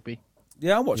weekend's rugby.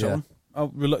 Yeah, I'll watch that one. I'll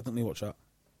reluctantly watch that.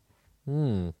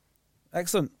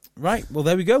 Excellent. Right, well,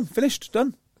 there we go. Finished.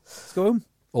 Done. Let's go home.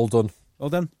 All done. All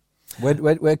done.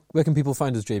 Where can people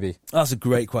find us, JB? That's a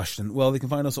great question. Well, they can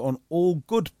find us on all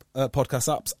good podcast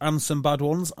apps and some bad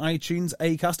ones. iTunes,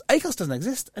 Acast. Acast doesn't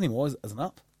exist anymore as an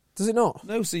app. Does it not?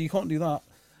 No, so you can't do that.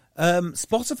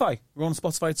 Spotify. We're on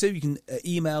Spotify too. You can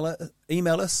email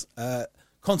us.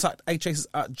 Contact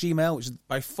eggchasers@gmail.com, which is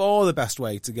by far the best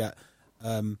way to get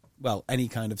any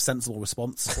kind of sensible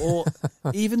response, or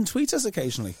even tweet us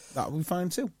occasionally. That would be fine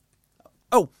too.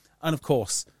 Oh, and of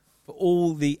course, for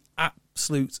all the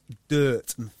absolute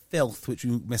dirt and filth which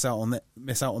we miss out on the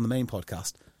main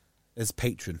podcast, there's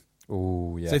Patreon.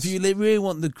 Oh, yes. So if you really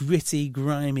want the gritty,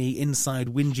 grimy, inside,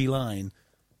 whingy line,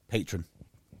 Patreon.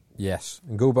 Yes,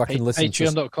 and go back and listen to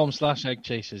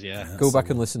Patreon.com/eggchasers, yeah. Go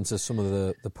back and listen to some of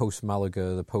the post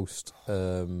Malaga, the post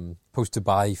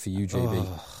Dubai for you, JB.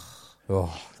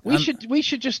 Oh. We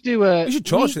should just do a. We should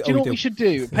charge. Do you know what we should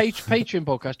do? Patreon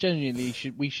podcast. Genuinely,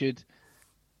 we should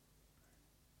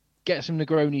get some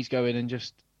Negronis going and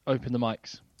just open the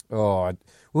mics. Oh,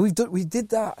 well, we did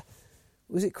that.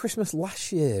 Was it Christmas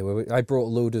last year where I brought a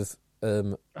load of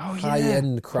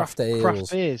high-end craft ales,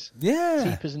 craft beers,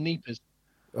 Teepers and Neepers.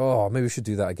 Oh, maybe we should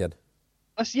do that again.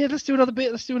 Let's do another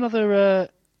bit. Let's do another.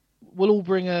 We'll all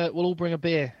bring a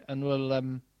beer, and we'll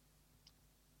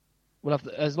have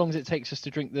as long as it takes us to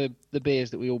drink the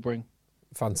beers that we all bring.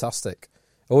 Fantastic.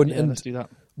 Oh, and let's do that.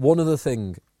 One other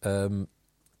thing,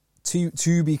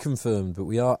 to be confirmed, but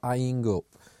we are eyeing up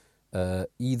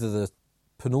either the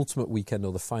penultimate weekend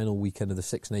or the final weekend of the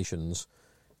Six Nations,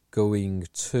 going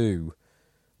to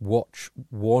watch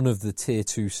one of the Tier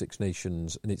 2 Six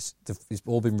Nations, and it's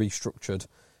all been restructured,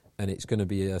 and it's going to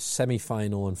be a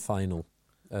semi-final and final.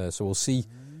 So we'll see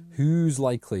who's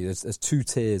likely. There's 2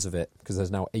 tiers of it, because there's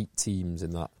now 8 teams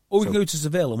in that. Or we can go to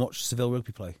Seville and watch Seville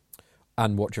rugby play.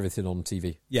 And watch everything on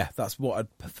TV. Yeah, that's what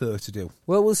I'd prefer to do.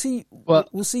 Well, we'll see.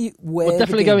 We'll see where. We're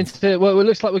definitely going to. Well, it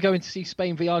looks like we're going to see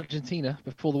Spain v Argentina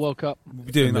before the World Cup. We'll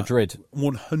be doing in Madrid.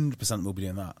 100% we'll be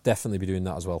doing that. Definitely be doing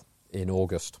that as well in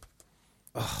August.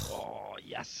 Oh,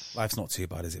 yes. Life's not too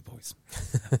bad, is it, boys?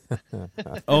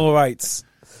 All right.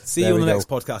 See you on the next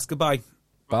podcast. Goodbye.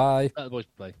 Bye. Let the boys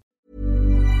play.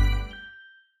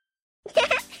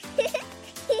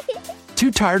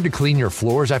 Too tired to clean your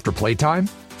floors after playtime?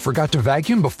 Forgot to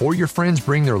vacuum before your friends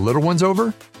bring their little ones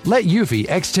over? Let Eufy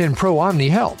X10 Pro Omni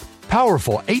help.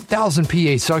 Powerful 8,000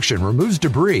 PA suction removes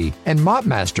debris, and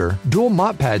MopMaster dual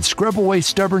mop pads scrub away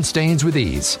stubborn stains with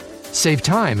ease. Save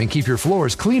time and keep your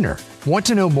floors cleaner. Want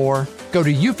to know more? Go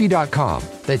to eufy.com,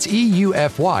 that's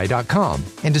EUFY.com,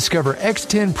 and discover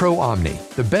X10 Pro Omni,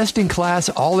 the best-in-class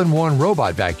all-in-one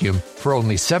robot vacuum for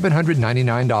only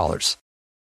 $799.